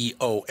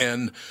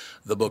Kleon.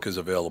 The book is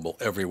available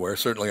everywhere,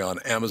 certainly on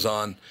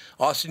Amazon.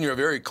 Austin, you're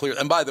very clear.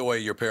 And by the way,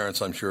 your parents,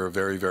 I'm sure, are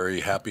very, very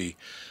happy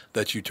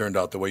that you turned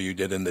out the way you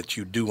did, and that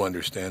you do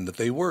understand that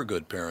they were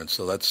good parents.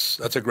 So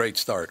that's a great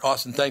start.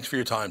 Austin, thanks for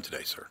your time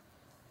today, sir.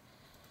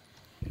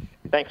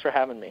 Thanks for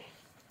having me.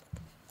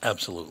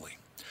 Absolutely.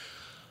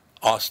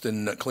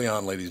 Austin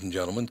Kleon, ladies and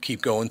gentlemen.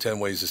 Keep going. 10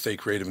 ways to stay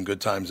creative in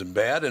good times and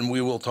bad. And we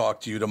will talk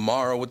to you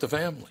tomorrow with the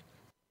family.